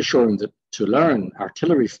is reassuring that to learn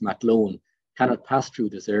artillery from Athlone cannot pass through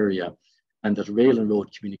this area, and that rail and road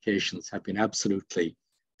communications have been absolutely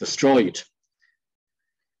destroyed.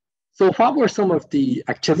 So what were some of the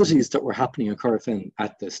activities that were happening in Corofin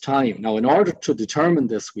at this time? Now, in order to determine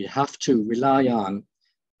this, we have to rely on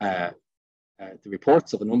the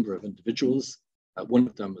reports of a number of individuals. One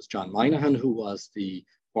of them was John Minihan, who was the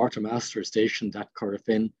quartermaster stationed at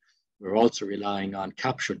Corofin. We're also relying on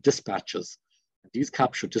captured dispatches. These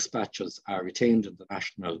captured dispatches are retained in the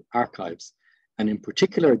National Archives. And in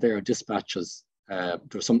particular, there are dispatches,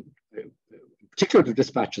 there's some, in particular, the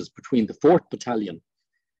dispatches between the 4th Battalion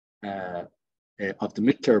of the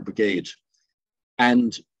Mid-Clare Brigade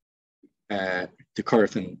and the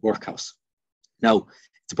Corofin Workhouse. Now,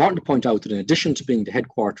 it's important to point out that in addition to being the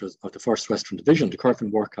headquarters of the 1st Western Division, the Corofin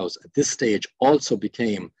Workhouse at this stage also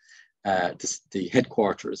became the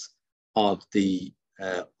headquarters of the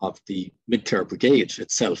Mid-Clare Brigade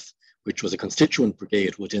itself, which was a constituent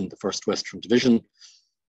brigade within the 1st Western Division,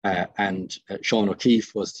 and Sean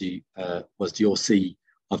O'Keefe was the OC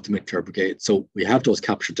of the Mid-Clare Brigade. So we have those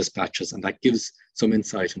captured dispatches, and that gives some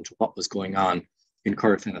insight into what was going on in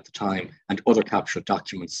Corofin at the time, and other captured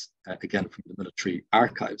documents, again, from the military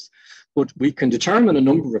archives. But we can determine a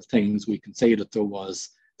number of things. We can say that there was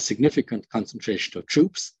a significant concentration of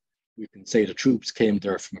troops. We can say the troops came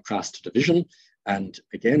there from across the division. And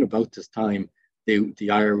again, about this time, the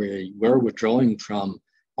IRA were withdrawing from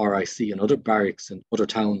RIC and other barracks in other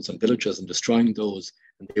towns and villages and destroying those.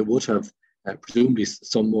 And they would have, presumably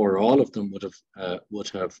some more or all of them would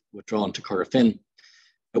have withdrawn to Corofin.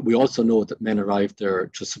 But we also know that men arrived there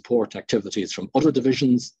to support activities from other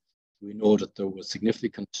divisions. We know that there was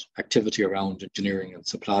significant activity around engineering and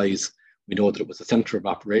supplies. We know that it was a centre of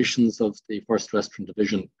operations of the 1st Western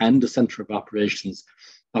Division and the centre of operations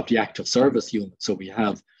of the active service unit. So we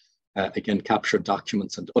have, again, captured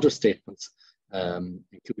documents and other statements,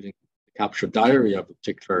 including the captured diary of a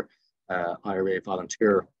particular IRA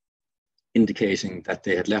volunteer, indicating that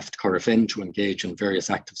they had left Corofin to engage in various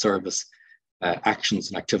active service actions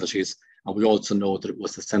and activities. And we also know that it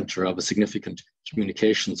was the centre of a significant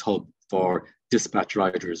communications hub for dispatch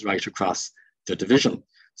riders right across the division.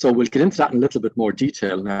 So we'll get into that in a little bit more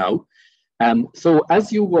detail now. So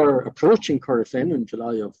as you were approaching Corofin in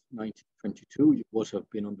July of 1922, you would have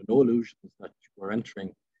been under no illusions that you were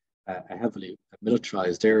entering a heavily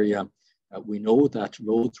militarised area. We know that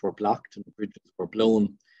roads were blocked and bridges were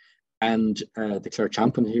blown. And the Clare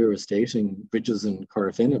Champion here is stating bridges in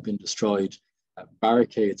Corofin have been destroyed.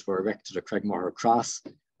 Barricades were erected at Craigmore Cross.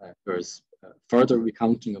 There's further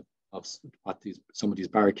recounting of what some of these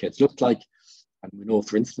barricades looked like. And we know,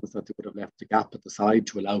 for instance, that they would have left a gap at the side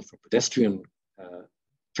to allow for pedestrian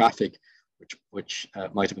traffic, which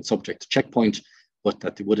might have been subject to checkpoint, but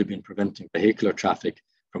that they would have been preventing vehicular traffic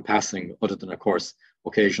from passing, other than, of course,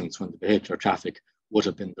 occasions when the vehicular traffic would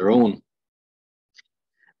have been their own.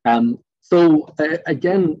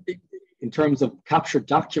 Again, in terms of captured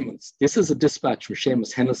documents, this is a dispatch from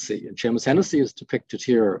Seamus Hennessy, and Seamus Hennessy is depicted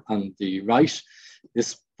here on the right.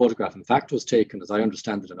 This photograph, in fact, was taken, as I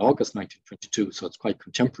understand it, in August 1922, so it's quite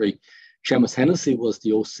contemporary. Seamus Hennessy was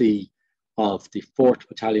the OC of the 4th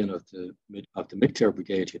Battalion of the Mid-Clare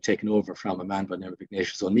Brigade. He had taken over from a man by the name of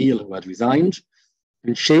Ignatius O'Neill, who had resigned.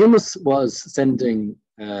 And Seamus was sending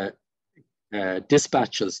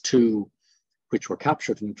dispatches which were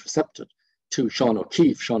captured and intercepted, to Sean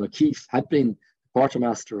O'Keefe. Sean O'Keefe had been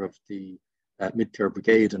quartermaster of the Mid-Clare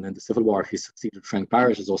Brigade, and in the Civil War he succeeded Frank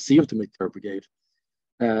Barrett as OC of the Mid-Clare Brigade.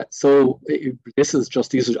 This is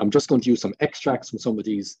just these. I'm just going to use some extracts from some of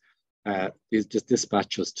these just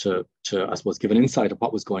dispatches to I suppose give an insight of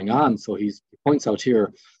what was going on. So he points out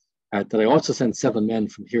here that I also sent 7 men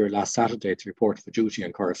from here last Saturday to report for duty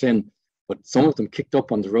in Corofin, but some of them kicked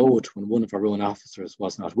up on the road when one of our own officers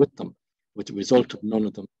was not with them, with the result that none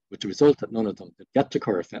of them did get to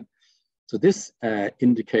Corofin. So this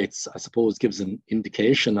indicates, I suppose, gives an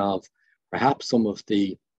indication of perhaps some of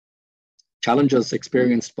the challenges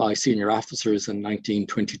experienced by senior officers in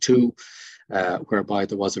 1922, whereby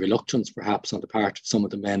there was a reluctance perhaps on the part of some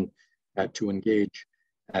of the men to engage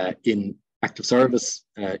in active service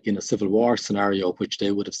in a civil war scenario, which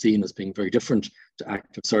they would have seen as being very different to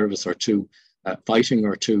active service or to fighting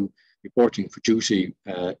or to reporting for duty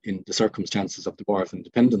in the circumstances of the War of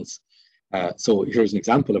Independence. So here's an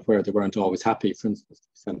example of where they weren't always happy, for instance, to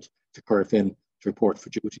be sent to Corofin to report for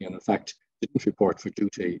duty, and in fact didn't report for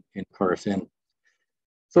duty in Corofin.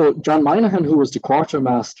 So John Minihan, who was the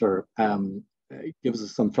quartermaster, gives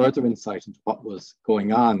us some further insight into what was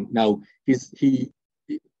going on. Now,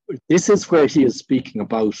 this is where he is speaking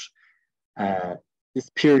about this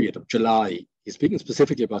period of July. He's speaking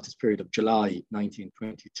specifically about this period of July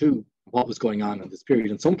 1922, what was going on in this period.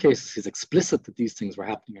 In some cases, he's explicit that these things were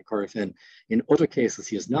happening in Corofin. In other cases,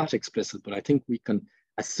 he is not explicit, but I think we can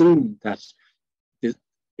assume that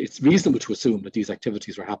it's reasonable to assume that these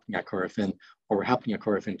activities were happening at Corofin, or were happening at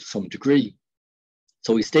Corofin to some degree.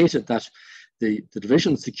 So he stated that the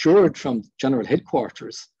division secured from General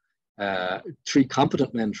Headquarters 3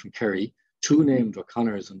 competent men from Kerry, 2 named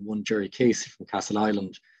O'Connors and 1 Jerry Casey from Castle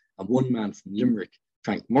Island, and 1 man from Limerick,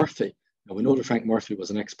 Frank Murphy. Now we know that Frank Murphy was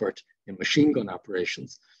an expert in machine gun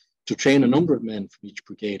operations, to train a number of men from each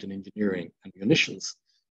brigade in engineering and munitions.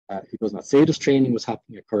 He does not say this training was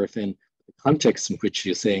happening at Corofin. The context in which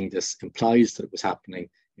he is saying this implies that it was happening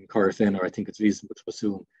in Corofin, or I think it's reasonable to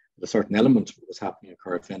assume that a certain element of it was happening at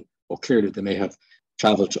Corofin, or clearly they may have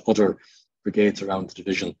travelled to other brigades around the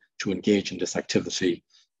division to engage in this activity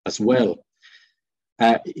as well.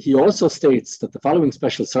 He also states that the following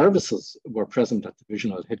special services were present at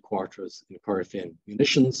divisional headquarters in Corofin: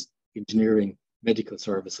 munitions, engineering, medical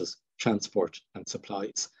services, transport and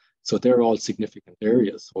supplies. So they're all significant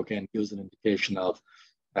areas. So again, gives an indication of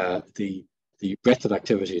the breadth of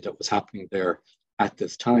activity that was happening there at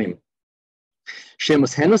this time.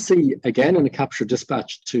 Seamus Hennessy, again in a capture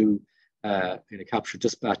dispatch to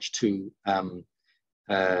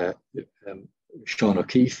Sean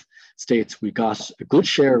O'Keefe, states, we got a good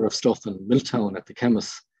share of stuff in Milltown at the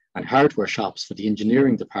chemists and hardware shops for the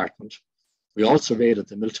engineering department. We also raided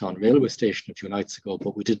the Milltown railway station a few nights ago,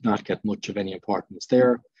 but we did not get much of any importance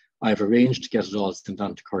there. I have arranged to get it all sent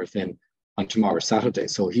on to Corofin on tomorrow, Saturday.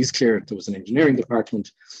 So he's clear there was an engineering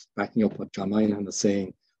department, backing up what John Minihan is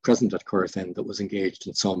saying, present at Corofin, that was engaged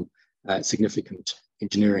in some significant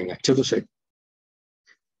engineering activity.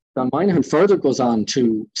 John Minihan further goes on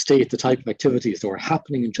to state the type of activities that were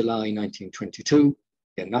happening in July 1922.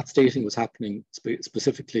 Again, not stating was happening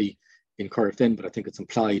specifically in Corofin, but I think it's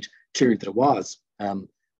implied clearly that it was,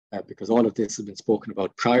 because all of this has been spoken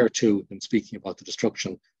about prior to him speaking about the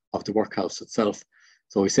destruction of the workhouse itself.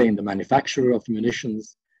 So he's saying the manufacture of the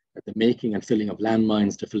munitions, the making and filling of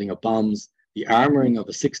landmines, the filling of bombs, the armouring of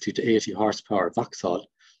a 60 to 80 horsepower Vauxhall,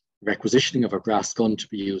 requisitioning of a brass gun to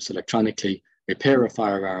be used electronically, repair of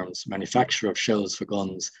firearms, manufacture of shells for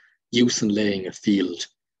guns, use and laying of field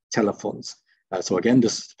telephones. So again,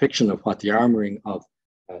 this depiction of what the armouring of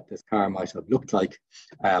this car might have looked like.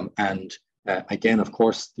 Again, of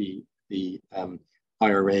course, the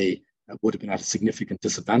IRA would have been at a significant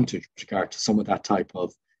disadvantage with regard to some of that type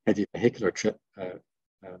of heavy vehicular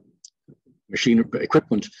machine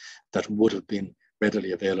equipment that would have been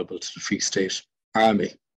readily available to the Free State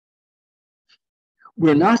Army.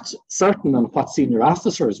 We're not certain on what senior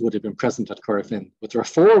officers would have been present at Corofin, but there are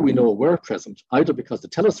 4 we know were present, either because they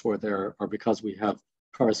tell us were there or because we have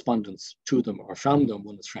correspondence to them or from them.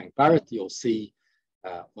 One is Frank Barrett, the OC,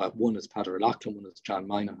 one is Padder O'Loughlin, one is John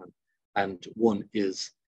Minihan, and one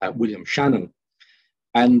is William Shannon.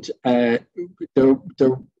 And I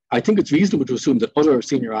think it's reasonable to assume that other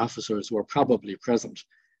senior officers were probably present.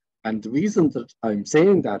 And the reason that I'm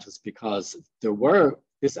saying that is because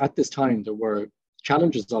at this time, there were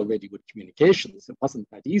challenges already with communications. It wasn't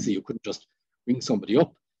that easy. You couldn't just ring somebody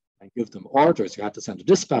up and give them orders. You had to send a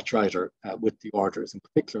dispatch rider with the orders, in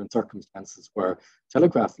particular in circumstances where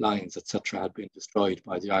telegraph lines, etc., had been destroyed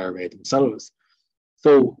by the IRA themselves.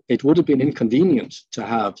 So it would have been inconvenient to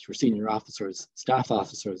have your senior officers, staff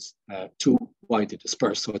officers, too widely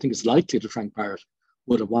dispersed. So I think it's likely that Frank Barrett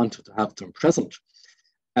would have wanted to have them present.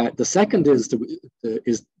 The second is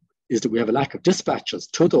is that we have a lack of dispatches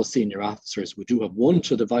to those senior officers. We do have one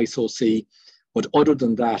to the Vice OC, but other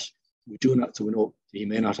than that, we do not, so we know he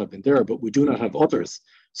may not have been there, but we do not have others.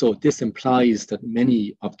 So this implies that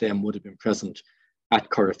many of them would have been present at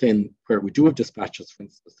Corofin, where we do have dispatches, for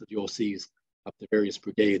instance, to the OCs of the various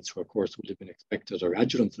brigades, who of course would have been expected, or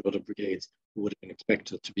adjutants of other brigades, who would have been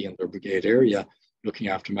expected to be in their brigade area, looking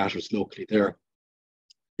after matters locally there.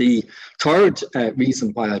 The third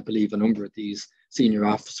reason why I believe a number of these senior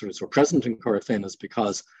officers were present in Corofin is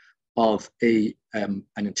because of an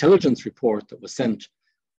intelligence report that was sent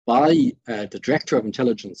by the Director of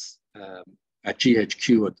Intelligence at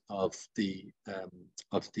GHQ of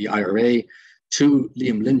the IRA to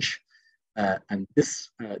Liam Lynch, and this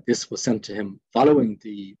was sent to him following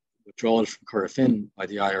the withdrawal from Corofin by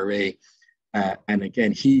the IRA, and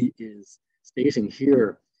again he is stating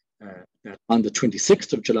here that on the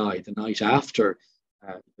 26th of July, the night after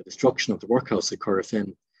the destruction of the workhouse at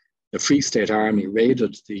Corofin, the Free State Army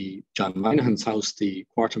raided the John Minihan's house, the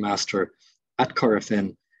quartermaster at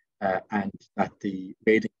Corofin, and that the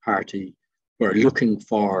raiding party were looking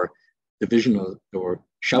for divisional, they were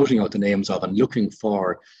shouting out the names of and looking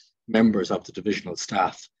for members of the divisional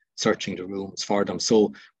staff, searching the rooms for them.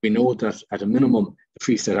 So we know that at a minimum, the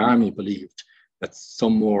Free State Army believed that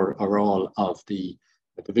some more or all of the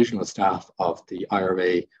divisional staff of the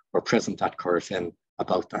IRA were present at Corofin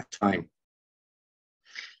about that time.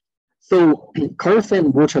 So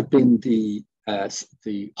Corofin would have been the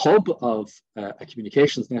hub of a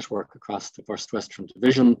communications network across the 1st Western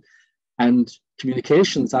Division, and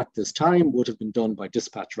communications at this time would have been done by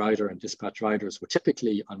dispatch rider, and dispatch riders were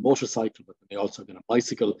typically on motorcycle, but they also have been on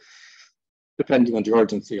bicycle, depending on the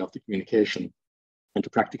urgency of the communication and the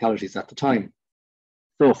practicalities at the time.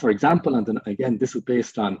 So for example, and then again, this is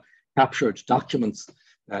based on captured documents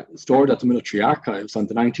stored at the military archives. On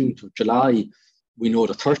the 19th of July, we know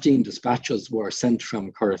that 13 dispatches were sent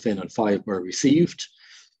from Corofin and 5 were received.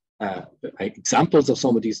 Examples of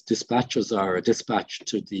some of these dispatches are a dispatch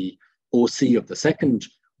to the OC of the 2nd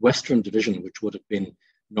Western Division, which would have been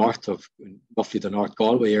north of roughly the North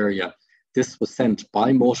Galway area. This was sent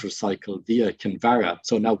by motorcycle via Kinvara.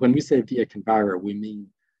 So now when we say via Kinvara, we mean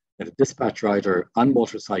that a dispatch rider on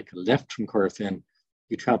motorcycle left from Corofin,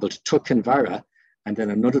 he travelled to Kinvara, and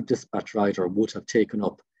then another dispatch rider would have taken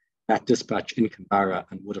up that dispatch in Kinvara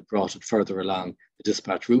and would have brought it further along the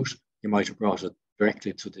dispatch route. He might have brought it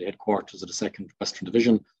directly to the headquarters of the 2nd Western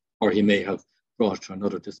Division, or he may have brought it to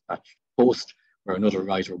another dispatch post where another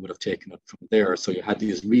rider would have taken it from there. So you had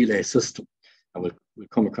these relay system, and we'll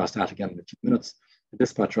come across that again in a few minutes. The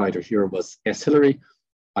dispatch rider here was S. Hillary.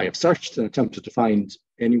 I have searched and attempted to find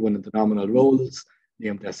anyone in the nominal roles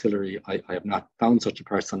named S. Hillary. I have not found such a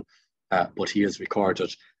person, but he is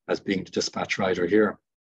recorded as being the dispatch rider here.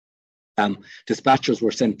 Dispatchers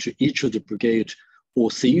were sent to each of the brigade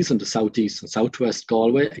OCs in the southeast and southwest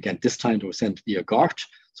Galway. Again, this time they were sent via Gort.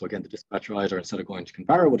 So again, the dispatch rider, instead of going to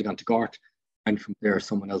Kinvara, would have gone to Gort, and from there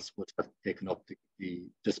someone else would have taken up the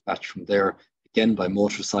dispatch from there, again by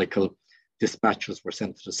motorcycle. Dispatches were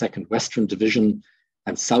sent to the 2nd Western Division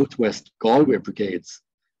and Southwest Galway brigades,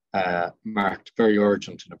 marked very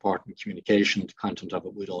urgent and important communication. The content of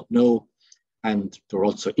it we don't know. And there were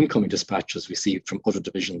also incoming dispatches received from other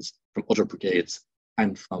divisions, from other brigades,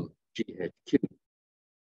 and from GHQ.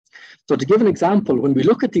 So to give an example, when we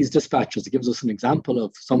look at these dispatches, it gives us an example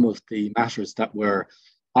of some of the matters that were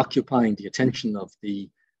occupying the attention of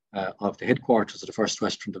the headquarters of the 1st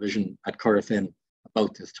Western Division at Corofin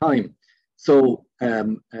about this time. So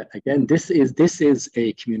again, this is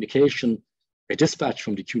a dispatch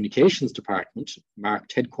from the communications department,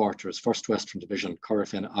 marked headquarters, 1st Western Division,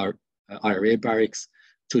 Corofin IRA barracks,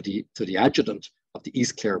 to the adjutant of the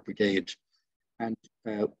East Clare Brigade. And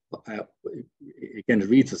again, it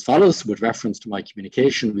reads as follows: with reference to my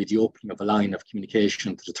communication, read the opening of a line of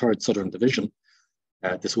communication to the 3rd Southern Division.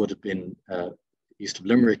 This would have been east of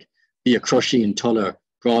Limerick, via Crusheen, Tulla,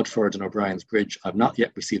 Broadford and O'Brien's Bridge. I've not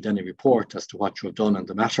yet received any report as to what you have done on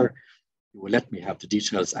the matter. You will let me have the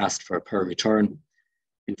details asked for per return.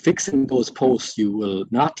 In fixing those posts, you will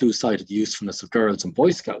not lose sight of the usefulness of girls and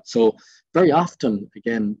Boy Scouts. So very often,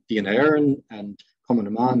 again, Fianna Éireann and Cumann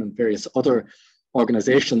na mBan and various other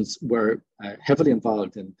organisations were heavily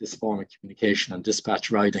involved in this form of communication and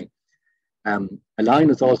dispatch riding. A line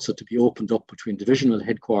is also to be opened up between divisional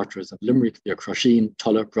headquarters of Limerick via Crusheen,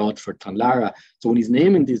 Tulla, Broadford, Clonlara. So when he's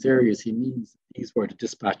naming these areas, he means these were the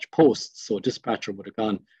dispatch posts. So a dispatcher would have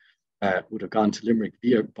gone to Limerick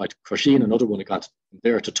via by Crusheen, another one had gone from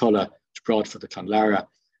there to Tulla, to Broadford, to Clonlara.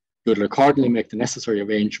 You would accordingly make the necessary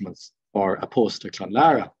arrangements for a post to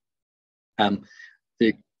Clonlara.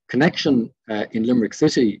 The connection in Limerick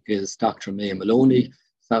City is Dr. May Maloney,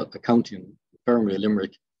 County Infirmary of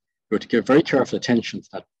Limerick. We're to give very careful attention to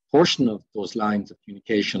that portion of those lines of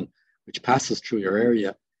communication which passes through your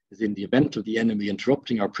area. Is in the event of the enemy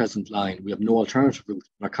interrupting our present line, we have no alternative route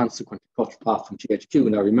and are consequently cut off from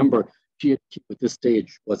GHQ. Now remember, GHQ at this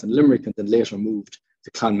stage was in Limerick and then later moved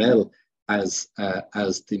to Clonmel as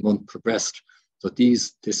the month progressed. So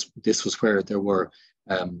this was where they were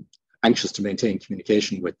anxious to maintain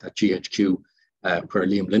communication with that GHQ where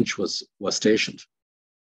Liam Lynch was stationed.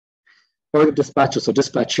 Further dispatches, so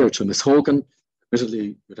dispatch here to Miss Hogan.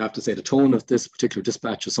 Admittedly, you'd have to say the tone of this particular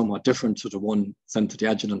dispatch is somewhat different to the one sent to the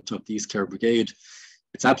adjutant of the East Clare Brigade.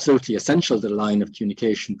 It's absolutely essential that a line of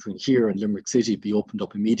communication between here and Limerick City be opened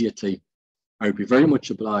up immediately. I would be very much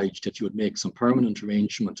obliged if you would make some permanent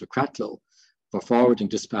arrangement to Cratloe for forwarding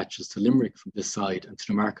dispatches to Limerick from this side and to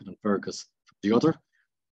Newmarket and Fergus from the other.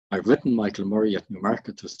 I've written Michael Murray at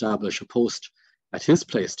Newmarket to establish a post at his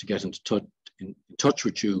place to get in touch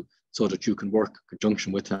with you so that you can work in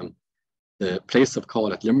conjunction with him. The place of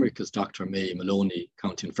call at Limerick is Dr. May Maloney,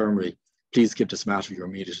 County Infirmary. Please give this matter your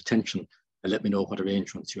immediate attention and let me know what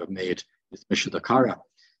arrangements you have made with Misha Cara.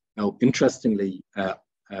 Now, interestingly,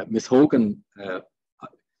 Miss Hogan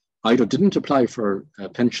either didn't apply for a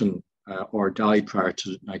pension or died prior to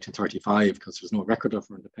 1935 because there's no record of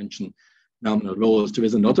her in the pension nominal rolls. There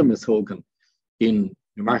is another Miss Hogan in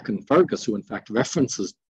Newmarket and Fergus who in fact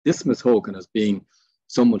references this Miss Hogan as being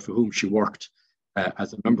someone for whom she worked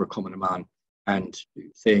as a member coming man, and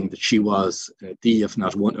saying that she was the, if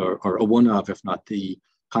not one, or a one of, if not the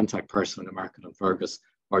contact person in the Newmarket and Fergus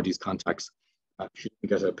for these contacts. She didn't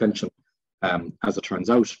get a pension, as it turns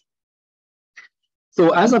out.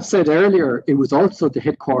 So as I've said earlier, it was also the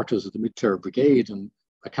headquarters of the Mid-Clare Brigade, and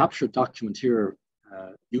a captured document here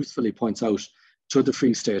usefully points out to the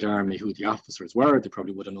Free State Army who the officers were. They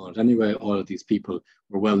probably would have known it anyway. All of these people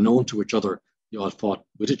were well known to each other. They all fought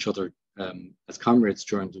with each other as comrades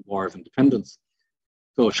during the War of Independence.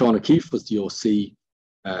 So Sean O'Keefe was the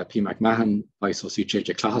OC, P. McMahon, Vice OC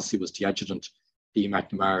J.J. Classy was the adjutant, P.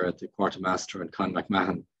 McNamara, the quartermaster, and Con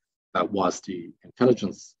McMahon was the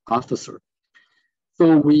intelligence officer.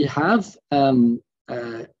 So we have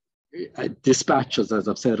dispatches, as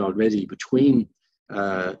I've said already, between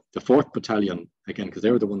the 4th Battalion, again, because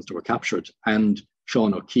they were the ones that were captured, and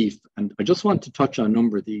Sean O'Keefe. And I just want to touch on a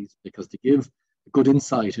number of these because they give a good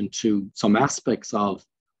insight into some aspects of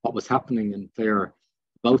what was happening in Clare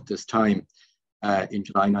about this time in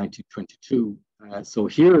July 1922. So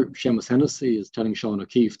here, Seamus Hennessy is telling Sean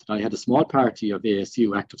O'Keefe that I had a small party of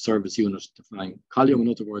ASU, active service unit, defying column, in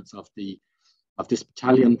other words, of this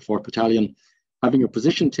battalion, 4th Battalion, having a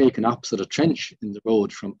position taken opposite a trench in the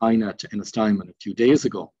road from Ina to Ennistimon a few days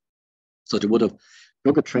ago. So they would have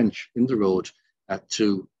dug a trench in the road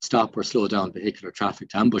to stop or slow down vehicular traffic,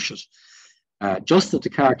 to ambush it. Just as the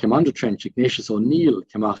car came on the trench, Ignatius O'Neill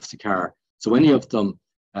came off the car. So any of them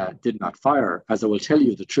did not fire. As I will tell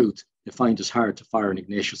you the truth, they find it hard to fire on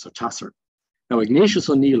Ignatius or Tasser. Now, Ignatius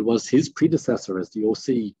O'Neill was his predecessor as the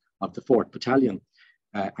OC of the 4th Battalion.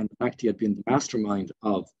 And in fact, he had been the mastermind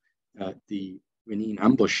of the Renine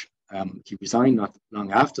ambush. He resigned not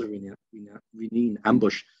long after the Renine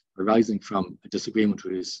ambush, arising from a disagreement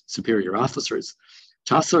with his superior officers.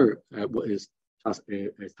 Tasser is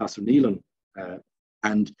Tasser Neelan,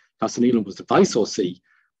 and Tasser Neelan was the Vice OC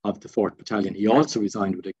of the 4th Battalion. He also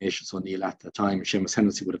resigned with Ignatius O'Neill at the time. Seamus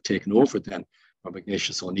Hennessy would have taken over then from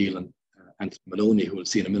Ignatius O'Neill, and Anthony Maloney, who we'll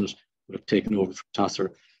see in a minute, would have taken over from Tasser.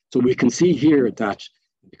 So we can see here that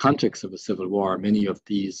in the context of a civil war, many of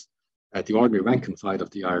these, the ordinary rank and file of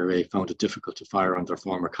the IRA found it difficult to fire on their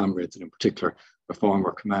former comrades, and in particular, their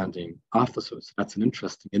former commanding officers. That's an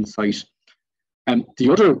interesting insight. In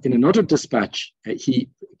another dispatch,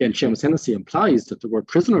 Seamus Hennessy implies that there were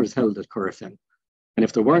prisoners held at Corofin. And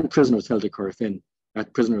if there weren't prisoners held at Corofin,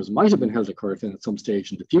 that prisoners might have been held at Corofin at some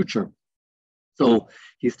stage in the future. So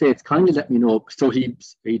he states, kindly let me know. So he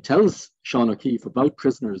tells Sean O'Keefe about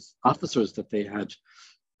prisoners, officers that they had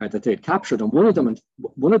captured. And one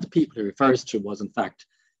of the people he refers to was in fact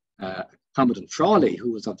Commandant Frawley,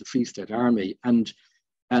 who was of the Free State Army. And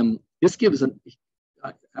this gives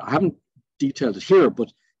I haven't detailed it here,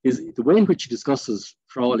 but the way in which he discusses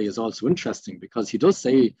Frawley is also interesting, because he does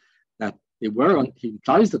say that he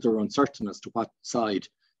implies that they were uncertain as to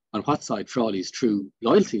on what side Frawley's true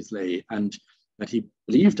loyalties lay, and that he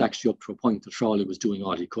believed actually up to a point that Frawley was doing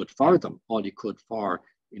all he could for them, all he could for,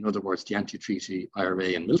 in other words, the anti-treaty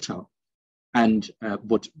IRA in Milltown. And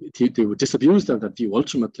but they were disabused of that view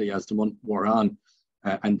ultimately as the month wore on,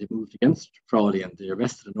 and they moved against Frawley and they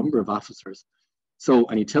arrested a number of officers. So,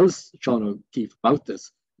 and he tells Sean O'Keefe about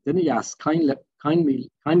this. Then he asks, kindly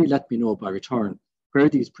let me know by return where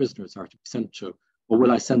these prisoners are to be sent to, or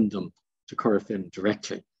will I send them to Corofin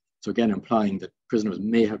directly? So again, implying that prisoners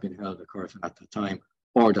may have been held at Corofin at that time,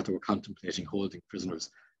 or that they were contemplating holding prisoners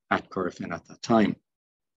at Corofin at that time.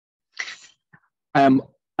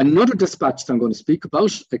 Another dispatch that I'm going to speak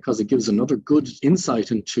about, because it gives another good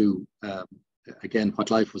insight into, again, what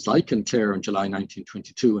life was like in Clare in July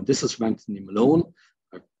 1922. And this is from Anthony Malone.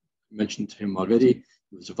 I've mentioned him already.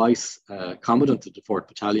 He was a vice commandant of the 4th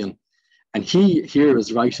Battalion. And he here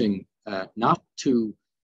is writing not to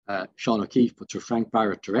Sean O'Keefe, but to Frank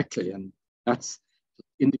Barrett directly. And that's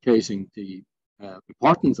indicating the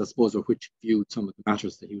importance, I suppose, of which he viewed some of the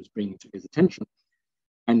matters that he was bringing to his attention.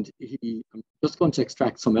 And I'm just going to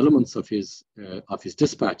extract some elements of his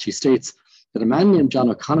dispatch. He states that a man named John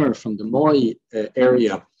O'Connor from the Moy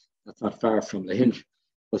area, that's not far from Lahinch,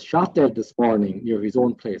 was shot dead this morning near his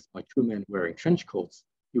own place by 2 men wearing trench coats.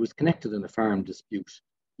 He was connected in a farm dispute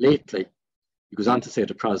lately. He goes on to say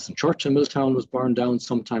the Protestant church in Milltown was burned down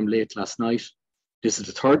sometime late last night. This is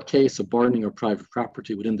the 3rd case of burning of private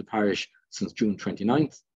property within the parish since June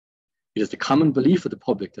 29th. It is the common belief of the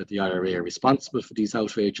public that the IRA are responsible for these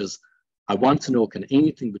outrages. I want to know, can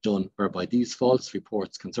anything be done whereby these false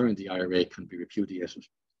reports concerning the IRA can be repudiated?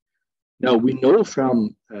 Now, we know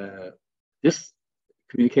from this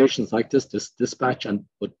communications like this dispatch,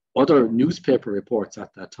 but other newspaper reports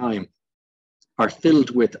at that time are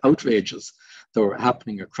filled with outrages that were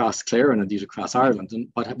happening across Clare and indeed across Ireland. And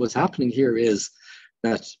what was happening here is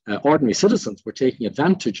that ordinary citizens were taking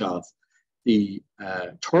advantage of the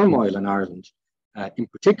turmoil in Ireland, in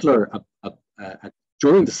particular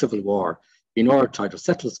during the Civil War, in order to either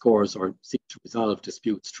settle scores or seek to resolve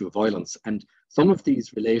disputes through violence. And some of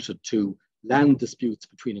these related to land disputes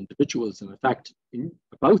between individuals. And in fact,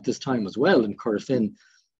 about this time as well in Corofin,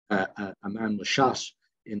 a man was shot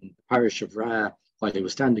in the parish of Ra while he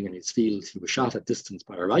was standing in his fields. He was shot at distance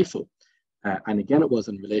by a rifle. And again, it was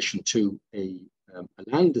in relation to a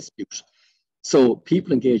land dispute. So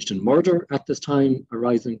people engaged in murder at this time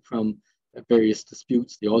arising from various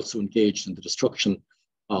disputes. They also engaged in the destruction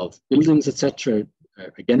of buildings, etc.,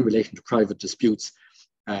 again relating to private disputes.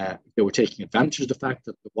 They were taking advantage of the fact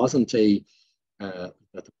that there wasn't that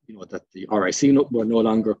the RIC were no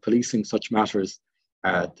longer policing such matters.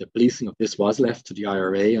 The policing of this was left to the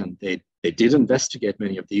IRA, and they did investigate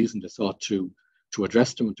many of these, and they sought to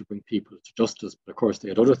address them and to bring people to justice. But of course, they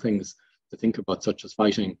had other things to think about, such as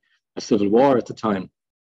fighting a civil war at the time.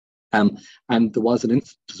 And there was an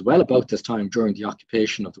incident as well about this time during the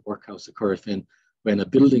occupation of the workhouse at Corofin, when a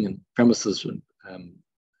building and premises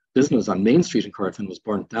business on Main Street in Corofin was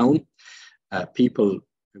burnt down. It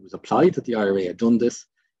was applied that the IRA had done this.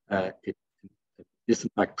 This in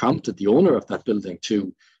fact prompted the owner of that building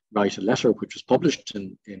to write a letter which was published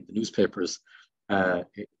in the newspapers,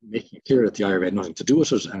 making it clear that the IRA had nothing to do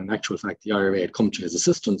with it, and in actual fact the IRA had come to his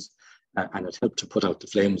assistance and had helped to put out the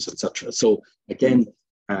flames, etc. So again,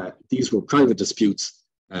 these were private disputes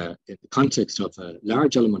in the context of a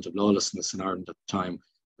large element of lawlessness in Ireland at the time.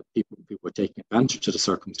 People were taking advantage of the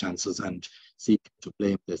circumstances and seeking to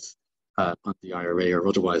blame this on the IRA, or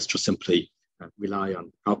otherwise just simply rely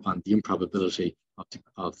on the improbability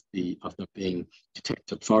of them being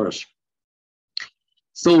detected for it.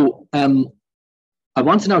 So I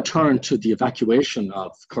want to now turn to the evacuation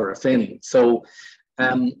of Corofin. So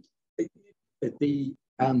by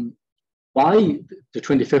the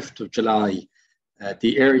 25th of July,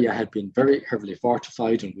 the area had been very heavily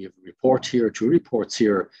fortified, and we have two reports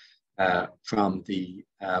here from the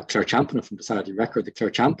Clare Champion and from the Saturday Record. The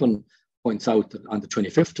Clare Champion points out that on the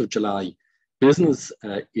 25th of July, business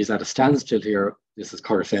is at a standstill here. This is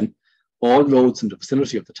Corofin. All roads in the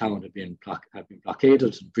vicinity of the town have been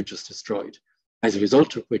blockaded and bridges destroyed, as a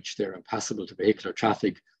result of which they're impassable to vehicular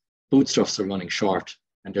traffic, foodstuffs are running short,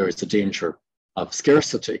 and there is a danger of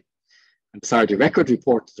scarcity. And the Saturday Record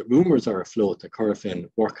reports that rumours are afloat that Corofin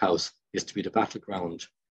Workhouse is to be the battleground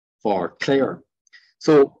for Clare.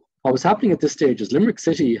 So what was happening at this stage is Limerick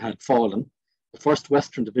City had fallen. The 1st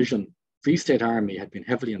Western Division Free State Army had been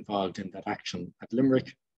heavily involved in that action at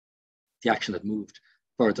Limerick. The action had moved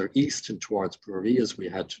further east and towards Brewery, as we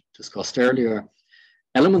had discussed earlier.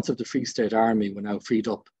 Elements of the Free State Army were now freed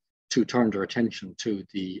up to turn their attention to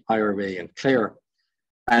the IRA in Clare.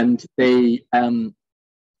 And they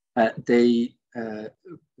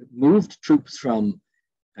moved troops from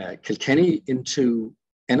Kilkenny into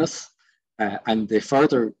Ennis, and they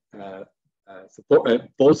further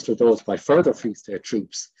bolstered those by further Free State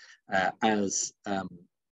troops as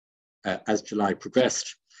July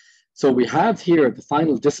progressed. So we have here the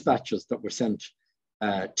final dispatches that were sent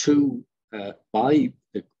by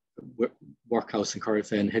the Workhouse in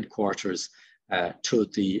Corofin headquarters to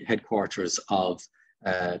the headquarters of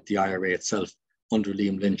the IRA itself under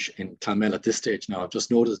Liam Lynch in Clonmel at this stage. Now, I've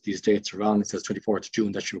just noticed these dates are wrong. It says 24th of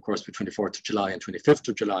June. That should, of course, be 24th of July and 25th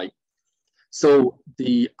of July. So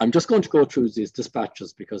I'm just going to go through these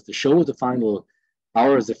dispatches because they show the final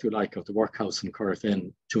hours, if you like, of the workhouse in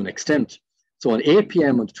Corofin to an extent. So at 8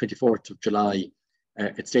 p.m. on the 24th of July,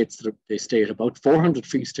 it states that they state about 400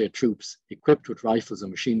 Free State troops equipped with rifles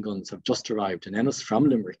and machine guns have just arrived in Ennis from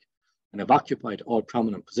Limerick and have occupied all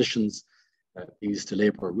prominent positions. These the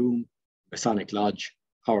Labour Room, Masonic Lodge,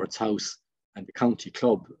 Howard's House, and the County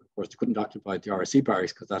Club. Of course, they couldn't occupy the RIC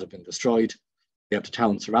barracks because that had been destroyed. They have the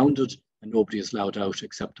town surrounded, and nobody is allowed out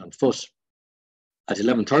except on foot. At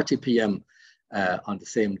 11:30 p.m. On the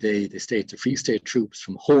same day, they state the Free State troops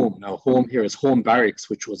from Home. Now, Home here is Home Barracks,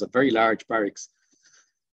 which was a very large barracks,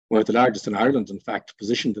 one of the largest in Ireland, in fact,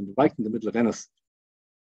 positioned right in the middle of Ennis.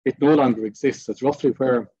 It no longer exists. It's roughly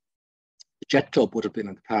where the Jet Club would have been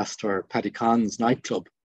in the past, or Paddy Con's nightclub.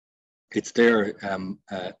 It's there,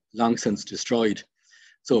 long since destroyed.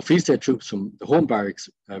 So Free State troops from the Home Barracks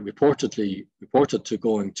reported to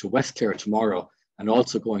going to West Clare tomorrow and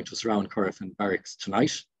also going to surround Corofin Barracks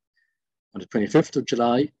tonight. On the 25th of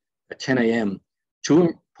July at 10 a.m, two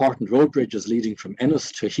important road bridges leading from Ennis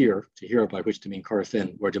to here, by which they mean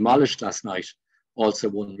Corofin, were demolished last night, also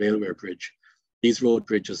one railway bridge. These road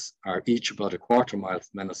bridges are each about a quarter mile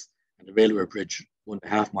from Ennis, and the railway bridge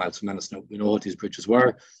 1.5 miles from Ennis. Now, we know what these bridges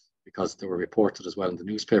were because they were reported as well in the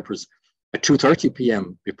newspapers. At 2:30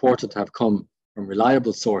 p.m, reported to have come from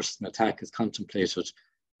reliable source, an attack is contemplated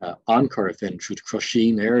on Corofin through the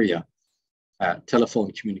Crusheen area.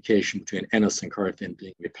 Telephone communication between Ennis and Corofin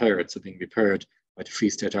being repaired, so being repaired by the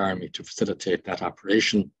Free State Army to facilitate that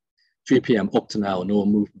operation. 3 p.m. up to now, no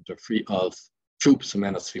movement of troops from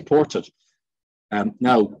Ennis reported.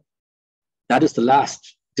 Now, that is the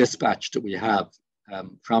last dispatch that we have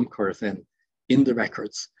from Corofin in the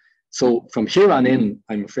records. So from here on in,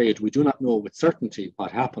 I'm afraid we do not know with certainty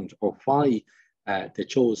what happened or why they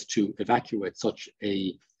chose to evacuate such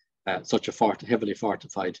a heavily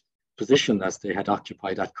fortified position as they had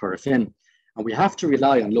occupied at Corofin. And we have to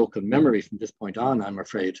rely on local memory from this point on, I'm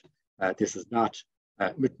afraid. This is not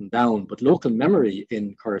written down, but local memory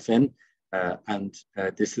in Corofin, and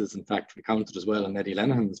this is in fact recounted as well in Eddie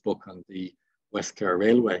Lenihan's book on the West Clare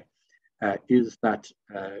Railway, is that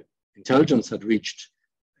intelligence had reached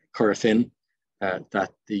Corofin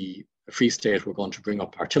that the Free State were going to bring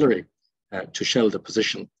up artillery to shell the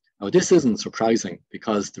position. Now, this isn't surprising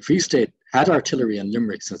because the Free State had artillery in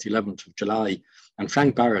Limerick since the 11th of July, and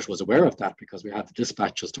Frank Barrett was aware of that because we had the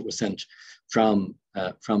dispatches that were sent from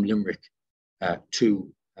Limerick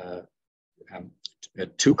to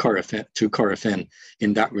Corofin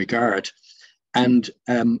in that regard. And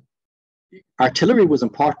artillery was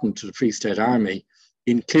important to the Free State Army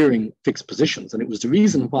in clearing fixed positions, and it was the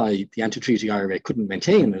reason why the anti-treaty IRA couldn't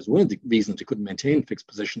maintain. As one of the reasons they couldn't maintain fixed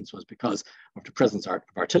positions was because of the presence of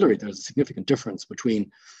artillery. There's a significant difference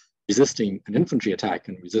between resisting an infantry attack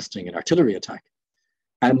and resisting an artillery attack.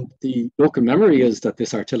 And the local memory is that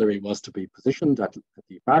this artillery was to be positioned at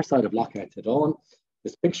the far side of Loch Atedon.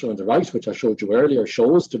 This picture on the right, which I showed you earlier,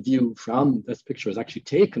 shows the view from, this picture is actually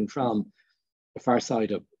taken from the far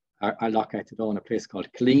side of Loch Atedon, a place called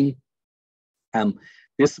Killeen.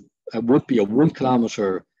 This would be a 1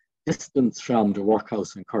 kilometre distance from the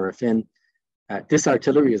workhouse in Corofin. This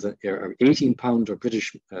artillery is 18-pounder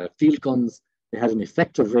British field guns. They had an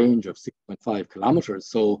effective range of 6.5 kilometres.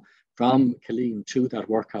 So from Killeen to that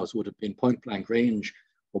workhouse would have been point-blank range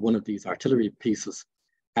for one of these artillery pieces.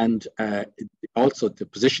 And also the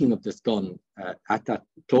positioning of this gun at that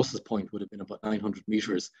closest point would have been about 900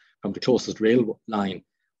 metres from the closest rail line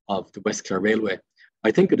of the West Clare Railway. I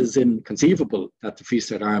think it is inconceivable that the Free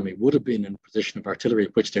State Army would have been in position of artillery,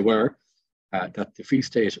 which they were, that the Free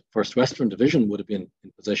State 1st Western Division would have been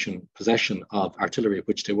in possession of artillery,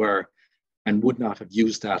 which they were, and would not have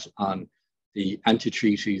used that on the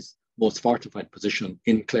anti-treaty's most fortified position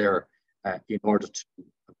in Clare in order to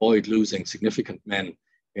avoid losing significant men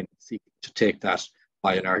in seeking to take that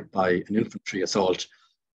by an infantry assault.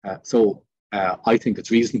 So I think it's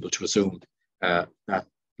reasonable to assume that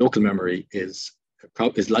local memory is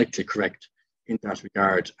likely correct in that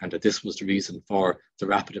regard, and that this was the reason for the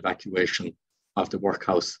rapid evacuation of the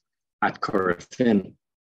workhouse at Corofin.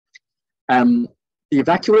 The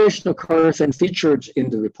evacuation of Corofin featured in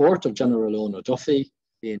the report of General Owen O'Duffy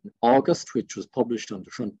in August, which was published on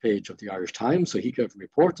the front page of the Irish Times. So he gave a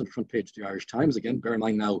report on the front page of the Irish Times. Again, bear in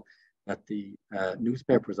mind now that the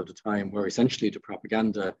newspapers of the time were essentially the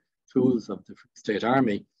propaganda tools of the Free State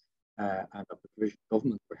Army. and of the provisional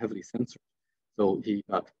government were heavily censored. So he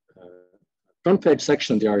got a front page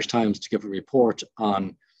section of the Irish Times to give a report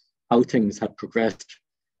on how things had progressed,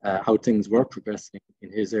 how things were progressing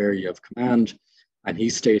in his area of command. And he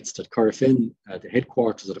states that Corofin, the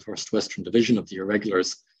headquarters of the 1st Western Division of the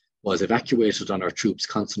Irregulars, was evacuated on our troops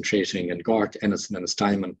concentrating in Gort, Ennis and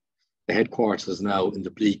Ennistimon. The headquarters is now in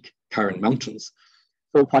the bleak Carron Mountains.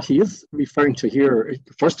 So what he is referring to here,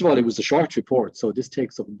 first of all, it was a short report. So this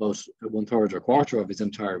takes up about 1/3 or a quarter of his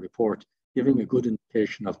entire report, giving a good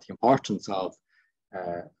indication of the importance of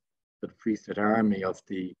the Free State Army, of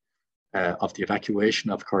the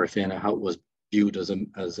evacuation of Corofin, and how it was viewed as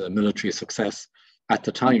a military success at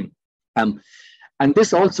the time. And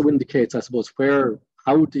this also indicates, I suppose,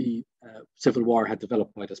 how the Civil War had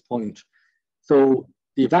developed by this point. So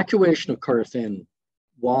the evacuation of Corofin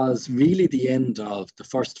was really the end of the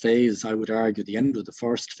first phase, I would argue, the end of the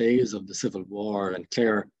first phase of the Civil War in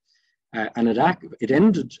Clare. And it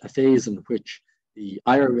ended a phase in which the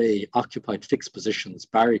IRA occupied fixed positions,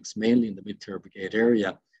 barracks mainly in the Mid-Clare Brigade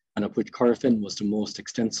area, and of which Corofin was the most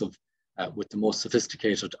extensive, with the most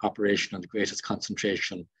sophisticated operation and the greatest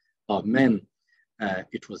concentration of men.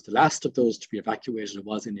 It was the last of those to be evacuated. It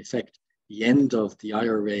was in effect the end of the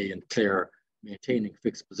IRA in Clare maintaining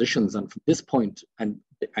fixed positions. And from this point, and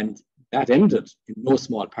that ended in no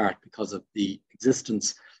small part because of the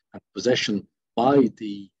existence and possession by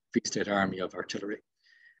the Free State Army of artillery.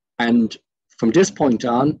 And from this point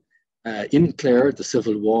on, in Clare, the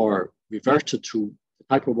Civil War reverted to the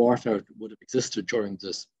type of warfare that would have existed during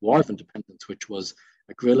this War of Independence, which was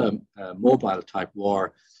a guerrilla mobile type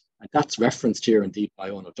war. And that's referenced here indeed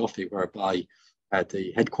by Ono Duffy, whereby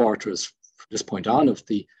the headquarters from this point on of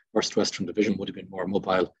the 1st Western Division would have been more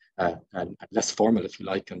mobile and less formal, if you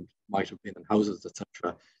like, and might have been in houses,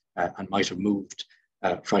 etc., and might have moved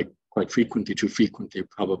quite frequently, too frequently,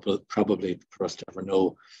 probably for us to ever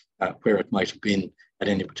know where it might have been at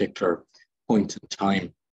any particular point in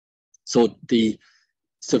time. So the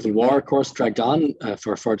Civil War, of course, dragged on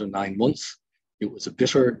for a further 9 months. It was a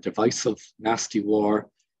bitter, divisive, nasty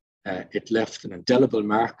war. It left an indelible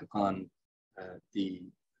mark on the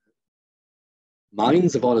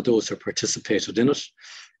minds of all of those who participated in it.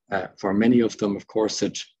 For many of them, of course,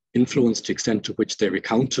 it influenced the extent to which they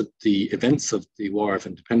recounted the events of the War of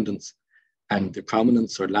Independence and the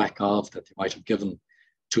prominence or lack of that they might have given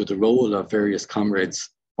to the role of various comrades,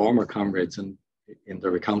 former comrades, in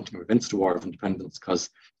the recounting of events of the War of Independence, because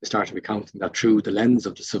they started recounting that through the lens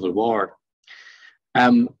of the Civil War.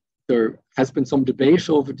 There has been some debate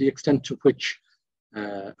over the extent to which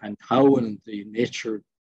and how and the nature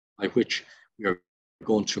by which we are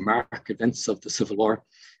going to mark events of the Civil War.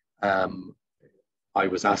 I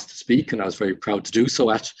was asked to speak, and I was very proud to do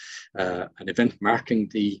so at an event marking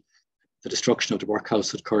the destruction of the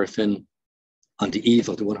workhouse at Corofin on the eve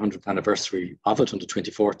of the 100th anniversary of it on the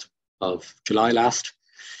 24th of July last,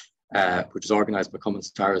 which was organised by Common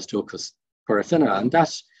Stars Docus Corofina. And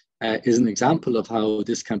that is an example of how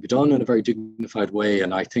this can be done in a very dignified way.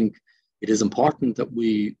 And I think it is important that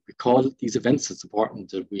we recall these events. It's important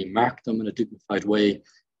that we mark them in a dignified way.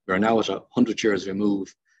 We are now at 100 years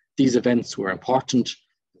remove. These events were important,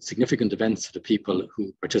 significant events to the people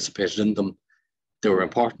who participated in them. They were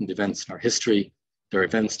important events in our history. They're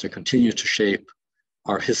events that continue to shape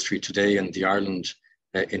our history today in the Ireland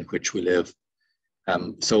in which we live.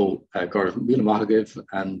 So, Corofin Union Workhouse,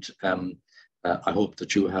 and I hope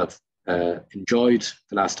that you have enjoyed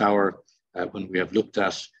the last hour when we have looked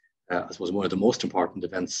at, I suppose, one of the most important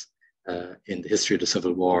events in the history of the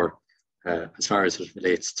Civil War, as far as it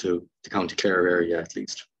relates to the County Clare area, at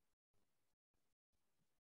least.